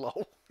so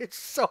low." It's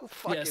so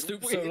fucking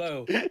stoop weird. so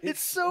low.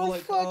 It's so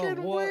like,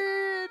 fucking what?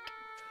 weird.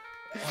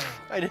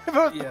 I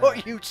never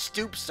thought you'd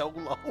stoop so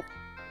low.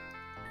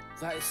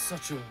 That is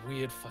such a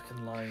weird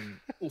fucking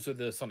line. Also,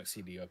 the Sonic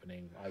CD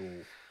opening, I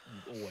will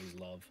always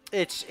love.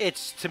 It's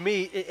to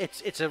me,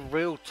 it's a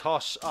real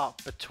toss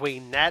up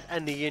between that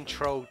and the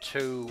intro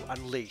to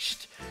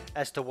Unleashed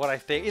as to what I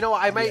think. You know,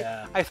 I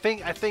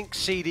think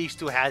CD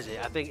still has it.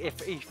 I think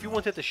if you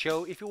wanted to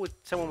show,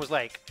 someone was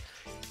like,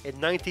 in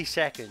 90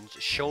 seconds,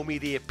 show me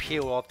the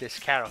appeal of this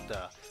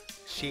character,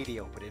 CD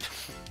opening.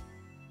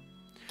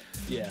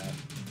 Yeah,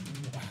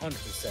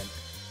 100%.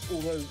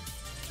 Although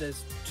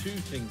there's two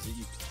things that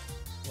you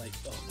like.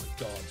 Oh my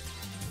god,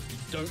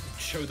 don't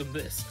show them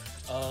this.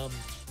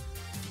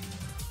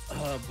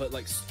 But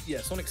like,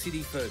 yeah, Sonic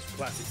CD for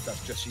classic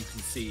stuff, just so you can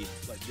see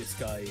like this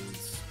guy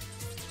is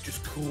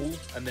just cool,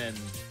 and then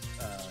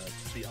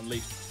the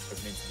Unleashed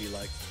opening to be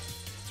like,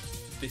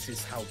 this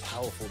is how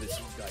powerful this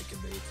guy can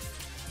be.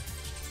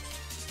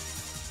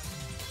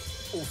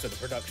 Also, the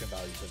production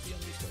values of the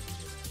Unleashed opening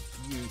is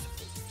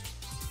beautiful.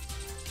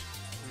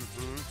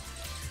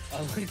 I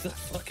like the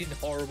fucking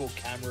horrible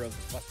camera of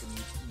the fucking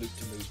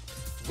loop-to-loop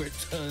where it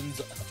turns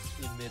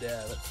in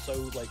midair. That's so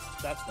like,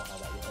 that's not how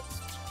that works.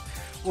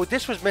 Well,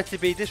 this was meant to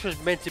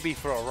be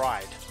for a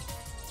ride.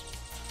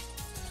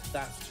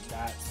 That's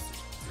yeah.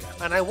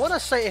 And I want to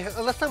say,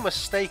 unless I'm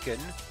mistaken,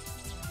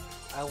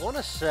 I want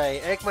to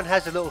say Eggman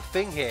has a little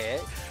thing here.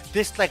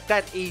 This, like,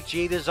 that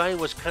EG design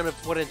was kind of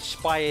what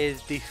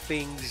inspired the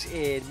things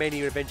in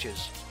Many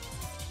Adventures.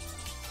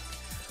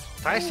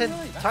 Tyson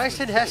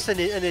Heston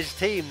and his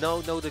team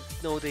know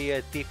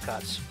the deep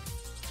cuts.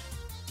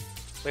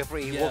 Whenever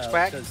he walks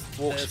back,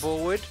 walks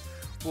forward,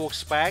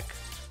 walks back,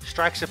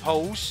 strikes a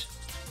pose,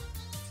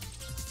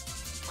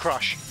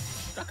 crush.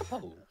 Strike a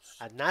pose.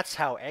 And that's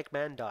how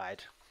Eggman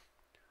died.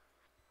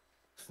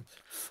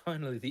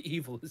 Finally, the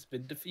evil has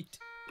been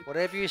defeated.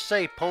 Whatever you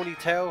say,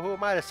 Ponytail, who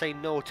am I to say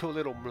no to a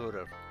little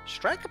murder?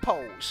 Strike a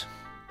pose.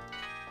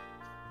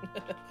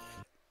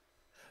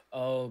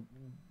 Oh,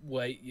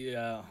 wait,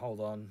 yeah, hold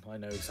on. I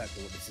know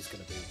exactly what this is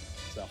going to be.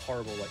 It's that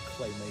horrible, like,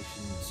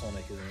 claymation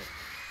Sonic, isn't it?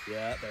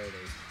 Yeah, there it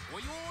is.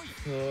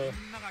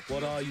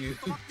 What are you?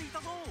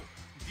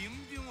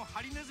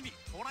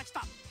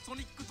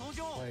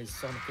 Why is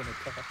Sonic in a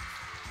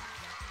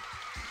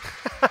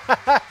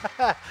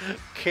car?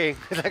 King.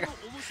 Like,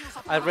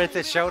 I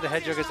rented Shadow the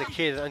Hedgehog as a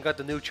kid and got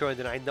the new trend,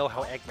 and I know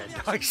how Eggman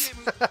dies.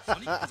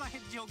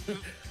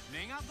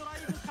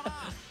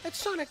 It's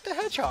Sonic the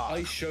Hedgehog.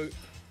 I show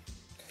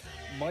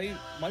my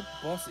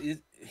boss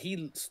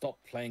he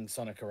stopped playing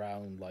Sonic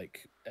around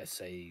like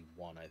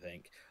SA1, I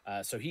think.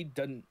 So he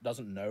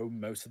doesn't know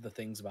most of the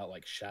things about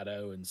like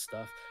Shadow and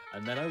stuff.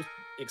 And then I was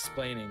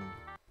explaining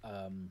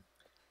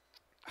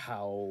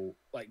how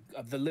like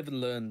the Live and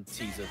Learn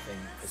teaser thing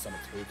for Sonic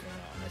 3 came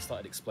out, and I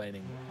started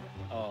explaining,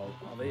 oh,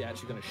 are they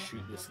actually going to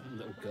shoot this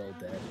little girl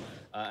dead?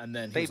 And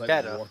then he was like,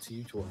 better. what are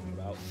you talking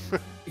about?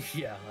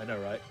 Yeah, I know,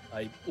 right?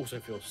 I also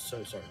feel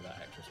so sorry for that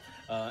actress.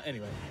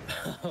 Anyway,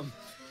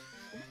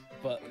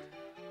 but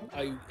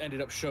I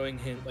ended up showing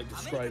him, like,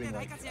 describing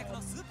like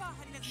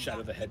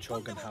Shadow the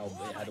Hedgehog and how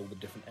it had all the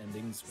different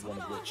endings, one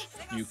of which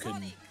you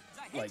can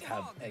like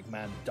have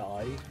Eggman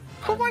die.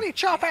 Karate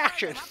chop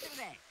action.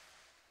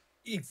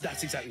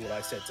 That's exactly what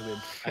I said to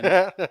him.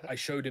 And I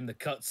showed him the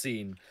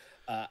cutscene,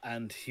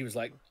 and he was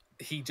like,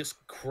 he just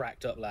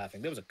cracked up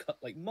laughing. There was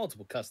like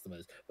multiple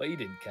customers, but he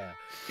didn't care.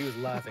 He was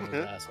laughing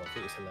his ass off.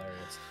 It was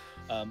hilarious.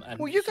 And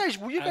well, you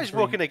guys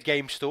work in a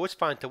game store. It's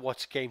fine to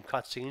watch game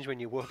cutscenes when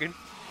you're working.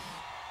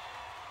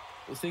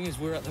 The thing is,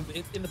 we're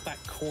in the back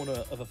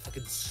corner of a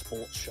fucking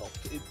sports shop.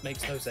 It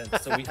makes no sense.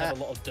 So we have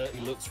a lot of dirty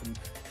looks from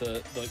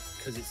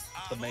because it's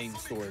the main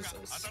store is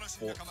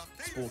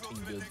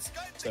sporting goods.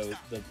 So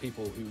the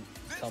people who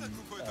come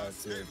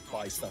to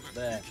buy stuff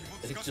there,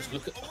 they just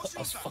look at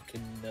us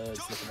fucking nerds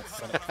looking at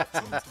Sonic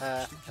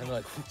cutscenes, and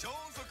like,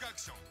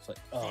 it's like,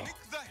 oh.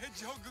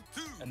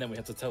 And then we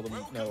have to tell them,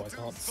 no, I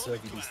can't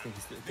serve you these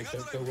things. They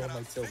don't go on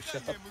my till.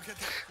 Shut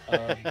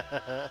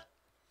up.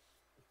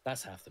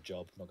 That's half the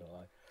job, not gonna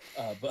lie.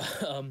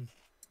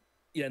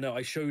 Yeah, no,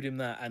 I showed him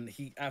that, and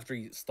after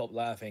he stopped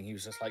laughing, he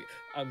was just like,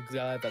 "I'm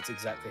glad that's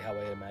exactly how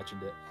I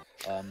imagined it."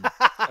 And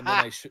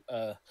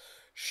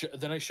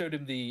then I showed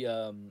him the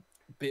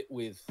bit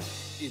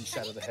in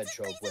Shadow the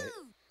Hedgehog where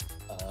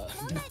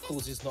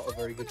Knuckles is not a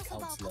very good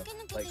counselor.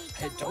 Like,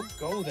 hey, don't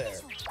go there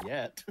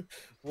yet.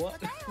 What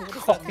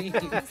does that mean?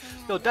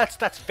 No, that's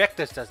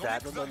Vectus does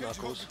that, not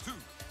Knuckles.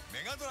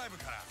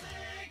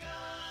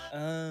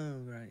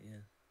 Oh right,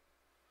 yeah.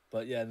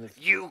 But yeah,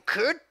 You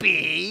could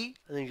be,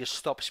 and then you just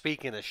stop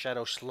speaking. And the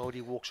shadow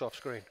slowly walks off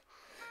screen.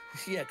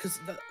 yeah, because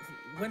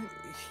when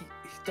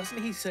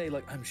doesn't he say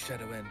like I'm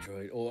Shadow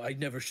Android or I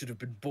never should have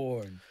been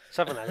born?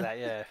 Something like that,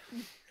 yeah.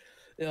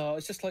 Yeah,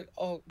 it's just like,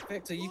 oh,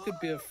 Victor, you could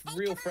be a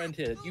real friend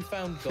here. You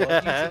found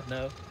God. You should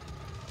know.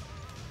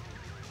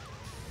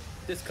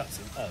 This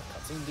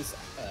cutscene, this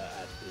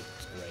ad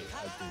is great.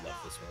 I do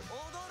love this one.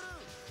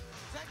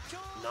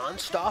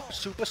 Non-stop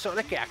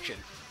supersonic action.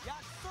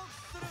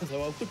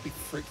 Although I would be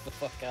freaked the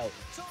fuck out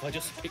if I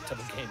just picked up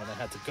a game and I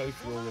had to go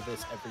through all of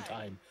this every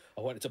time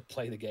I wanted to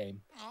play the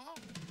game.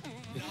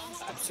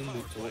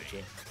 Absolute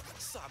torture.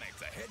 Sonic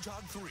the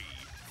Hedgehog 3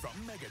 from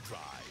Mega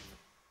Drive.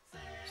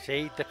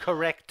 See, the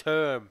correct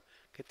term.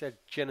 Get the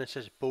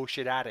Genesis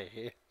bullshit out of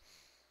here.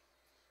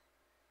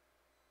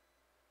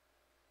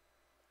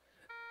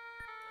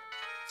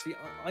 See,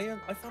 I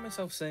found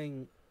myself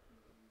saying,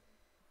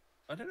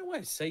 I don't know why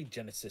I say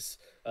Genesis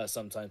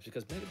sometimes,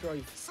 because Mega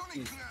Drive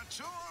is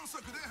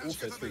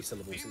also 3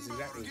 syllables. It's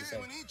exactly the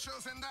same.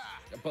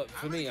 But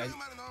for me,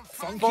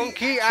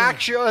 Funky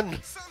action!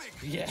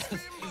 Yeah.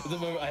 The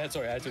moment I had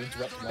to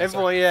interrupt myself.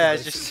 Everyone, yeah,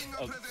 it's just.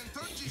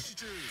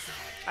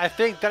 I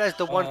think that is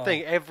the one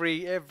thing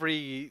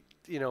every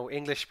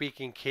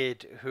English-speaking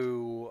kid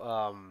who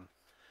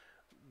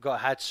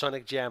had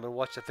Sonic Jam and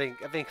watched the thing.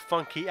 I think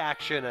funky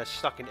action is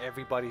stuck in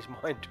everybody's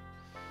mind.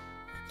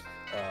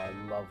 Oh, I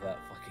love that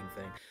fucking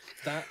thing.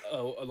 That,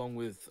 along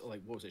with,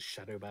 like, what was it,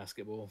 Shadow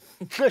Basketball?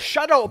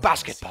 Shadow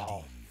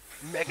Basketball!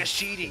 Mega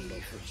CD!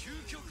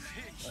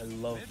 I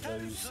love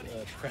those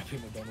crappy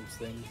McDonald's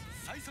things.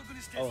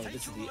 Oh, and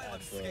this is the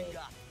ad for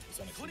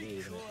Sonic CD,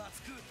 isn't it?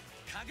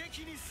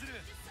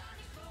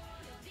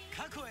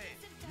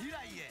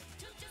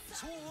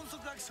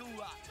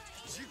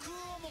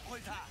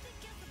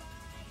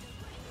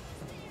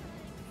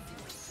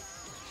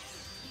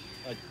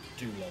 I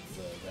do love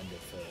the render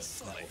for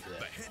Metal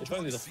Gear. If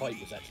only the fight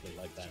was actually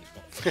like that,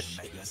 it's not a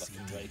mega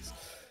fucking race.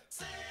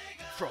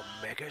 From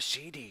Mega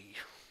CD.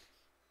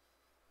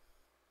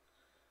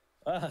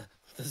 Ah,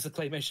 there's the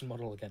claymation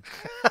model again.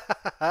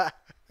 Fucking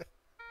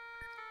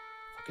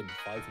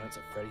Five Nights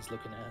at Freddy's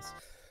looking ass.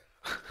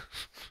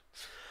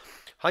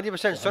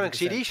 100% Sonic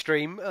CD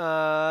stream.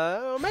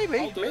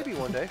 Maybe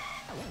one day.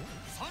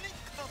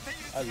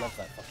 I love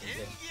that fucking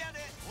thing.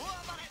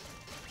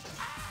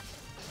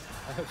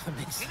 I hope that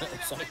makes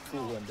Sonic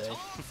cool one day.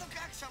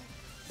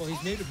 Well,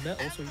 he's made of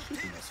metal, so he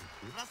should be nice and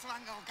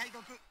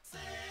cool.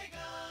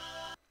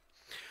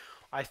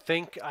 I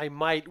think I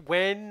might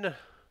when.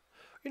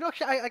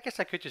 Actually, I guess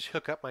I could just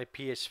hook up my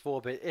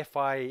PS4, but if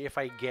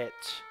I get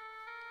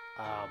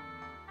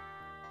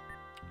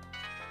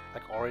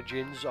like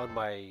Origins on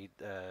my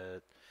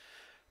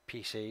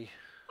PC,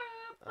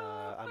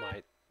 I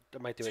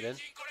might do it then.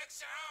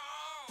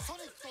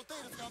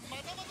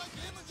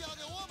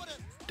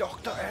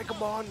 Dr.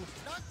 Eggman!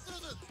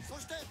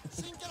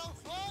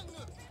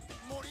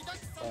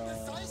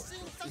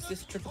 Is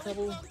this Triple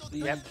Trouble?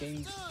 The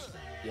game?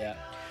 Yeah.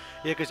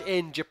 Yeah, because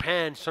in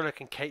Japan,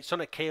 Sonic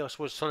Chaos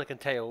was Sonic and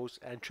Tails,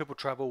 and Triple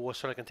Trouble was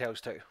Sonic and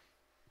Tails 2.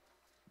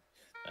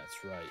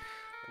 That's right.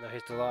 And now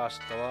here's the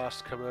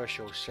last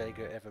commercial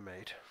Sega ever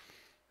made.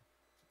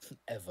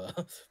 Ever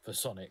for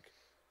Sonic.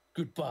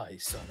 Goodbye,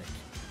 Sonic.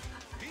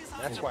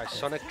 That's why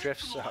Sonic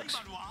Drift sucks.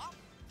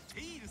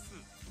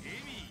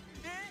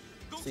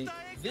 See,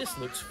 this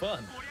looks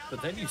fun,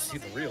 but then you see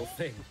the real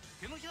thing.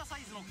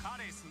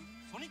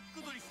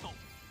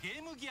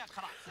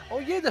 Oh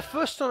yeah, the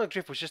first Sonic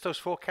Drift was just those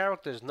 4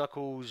 characters,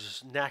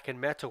 Knuckles, Knack,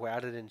 and Metal were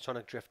added in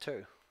Sonic Drift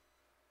 2.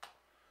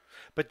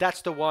 But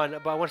that's the one,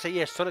 but I want to say,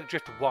 yes, Sonic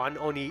Drift 1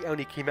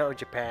 only came out in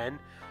Japan.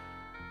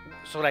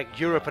 So like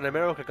Europe and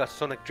America got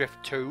Sonic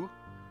Drift 2,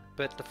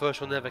 but the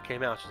first one never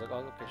came out. So it's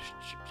like, oh, okay,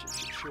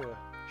 sure,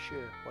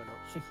 why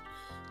not?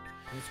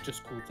 We've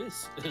just called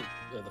this the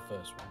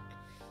first one.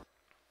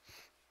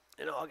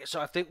 So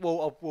I think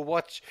we'll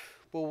watch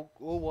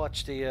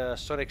the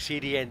Sonic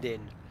CD ending,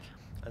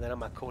 and then I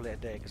might call it a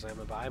day because I'm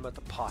about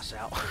to pass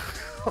out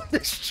on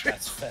this trip.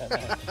 That's fair,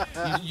 man.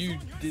 you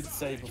did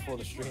say before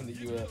the stream that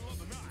you were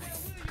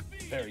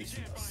very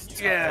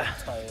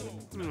tired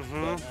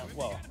and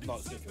well,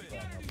 not super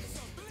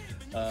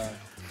tired.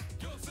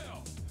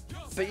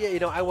 But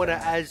yeah, I want to,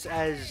 as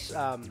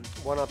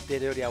One Up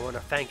did earlier, I want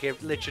to thank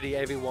literally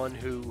everyone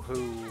who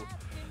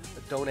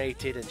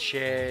donated and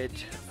shared.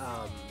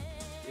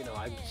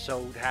 I'm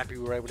so happy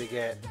we were able to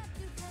get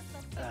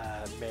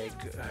Meg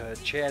her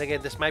chair. And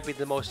again, this might be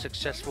the most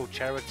successful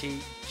charity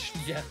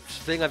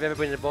thing I've ever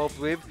been involved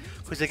with,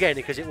 because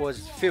it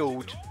was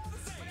filled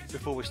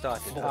before we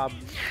started.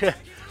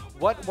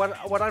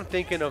 What I'm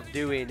thinking of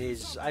doing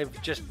is,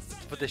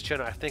 for this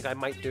channel, I think I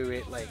might do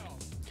it like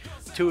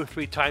 2 or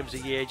 3 times a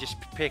year. Just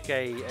pick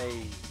a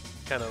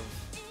kind of,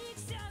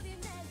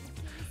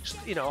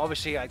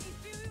 obviously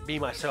me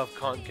myself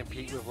can't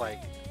compete with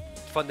like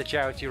fund the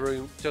charity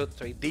room,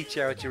 the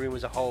charity room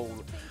as a whole,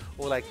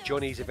 or like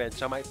Johnny's event.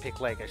 So I might pick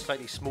like a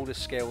slightly smaller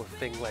scale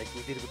thing like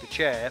we did with the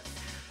chair,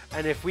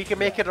 and if we can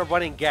make it a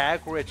running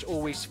gag where it's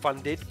always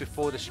funded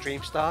before the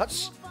stream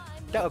starts,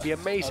 That would be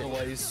amazing.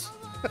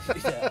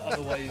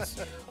 Otherwise,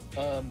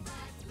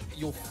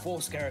 you'll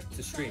force Gareth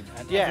to stream.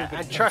 And Yeah, everybody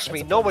and knows trust that's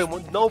me, a nobody,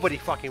 punishment. nobody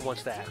fucking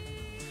wants that.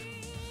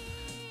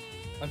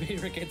 I'm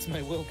here against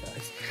my will,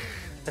 guys.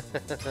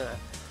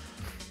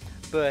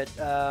 But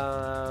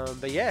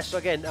yeah. So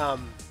again, thank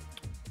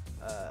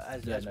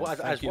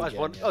you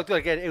again, yeah. oh,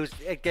 again, it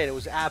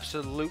was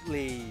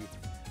absolutely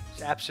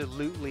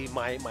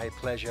my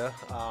pleasure.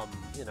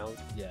 You know,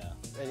 Yeah.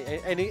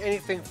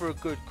 anything for a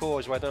good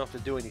cause where I don't have to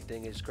do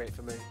anything is great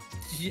for me.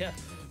 Yeah,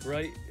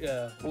 right.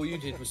 Yeah. All you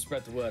did was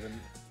spread the word, and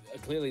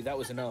clearly that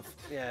was enough.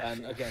 Yeah.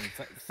 And again,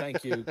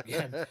 thank you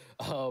again.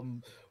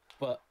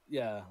 But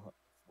yeah,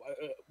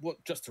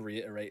 what just to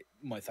reiterate,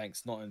 my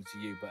thanks not only to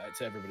you but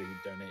to everybody who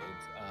donated.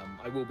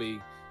 I will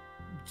be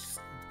just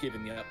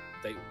giving the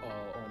update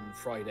on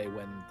Friday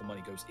when the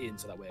money goes in,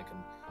 so that way I can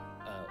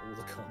all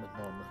the comment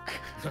on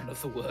none of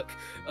the work.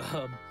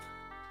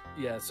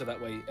 Yeah, so that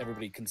way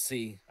everybody can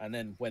see, and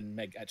then when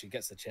Meg actually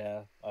gets the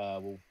chair,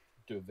 we'll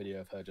do a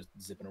video of her just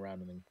zipping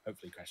around and then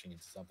hopefully crashing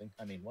into something.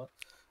 I mean, what?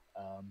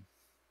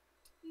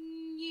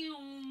 Yeah,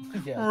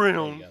 there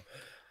you go.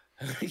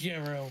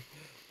 Yeah, real.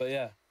 But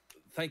yeah,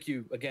 thank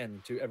you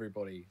again to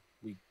everybody.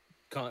 We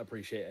can't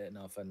appreciate it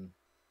enough, and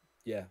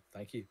yeah,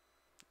 thank you.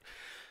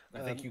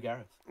 And thank you,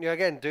 Gareth. Yeah,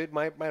 again, dude,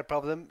 my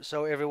problem.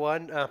 So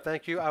everyone,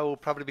 thank you. I will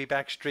probably be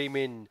back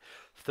streaming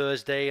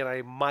Thursday, and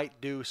I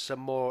might do some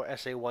more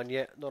SA1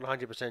 yet. Not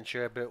 100%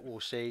 sure, but we'll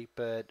see.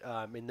 But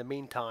in the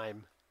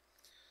meantime,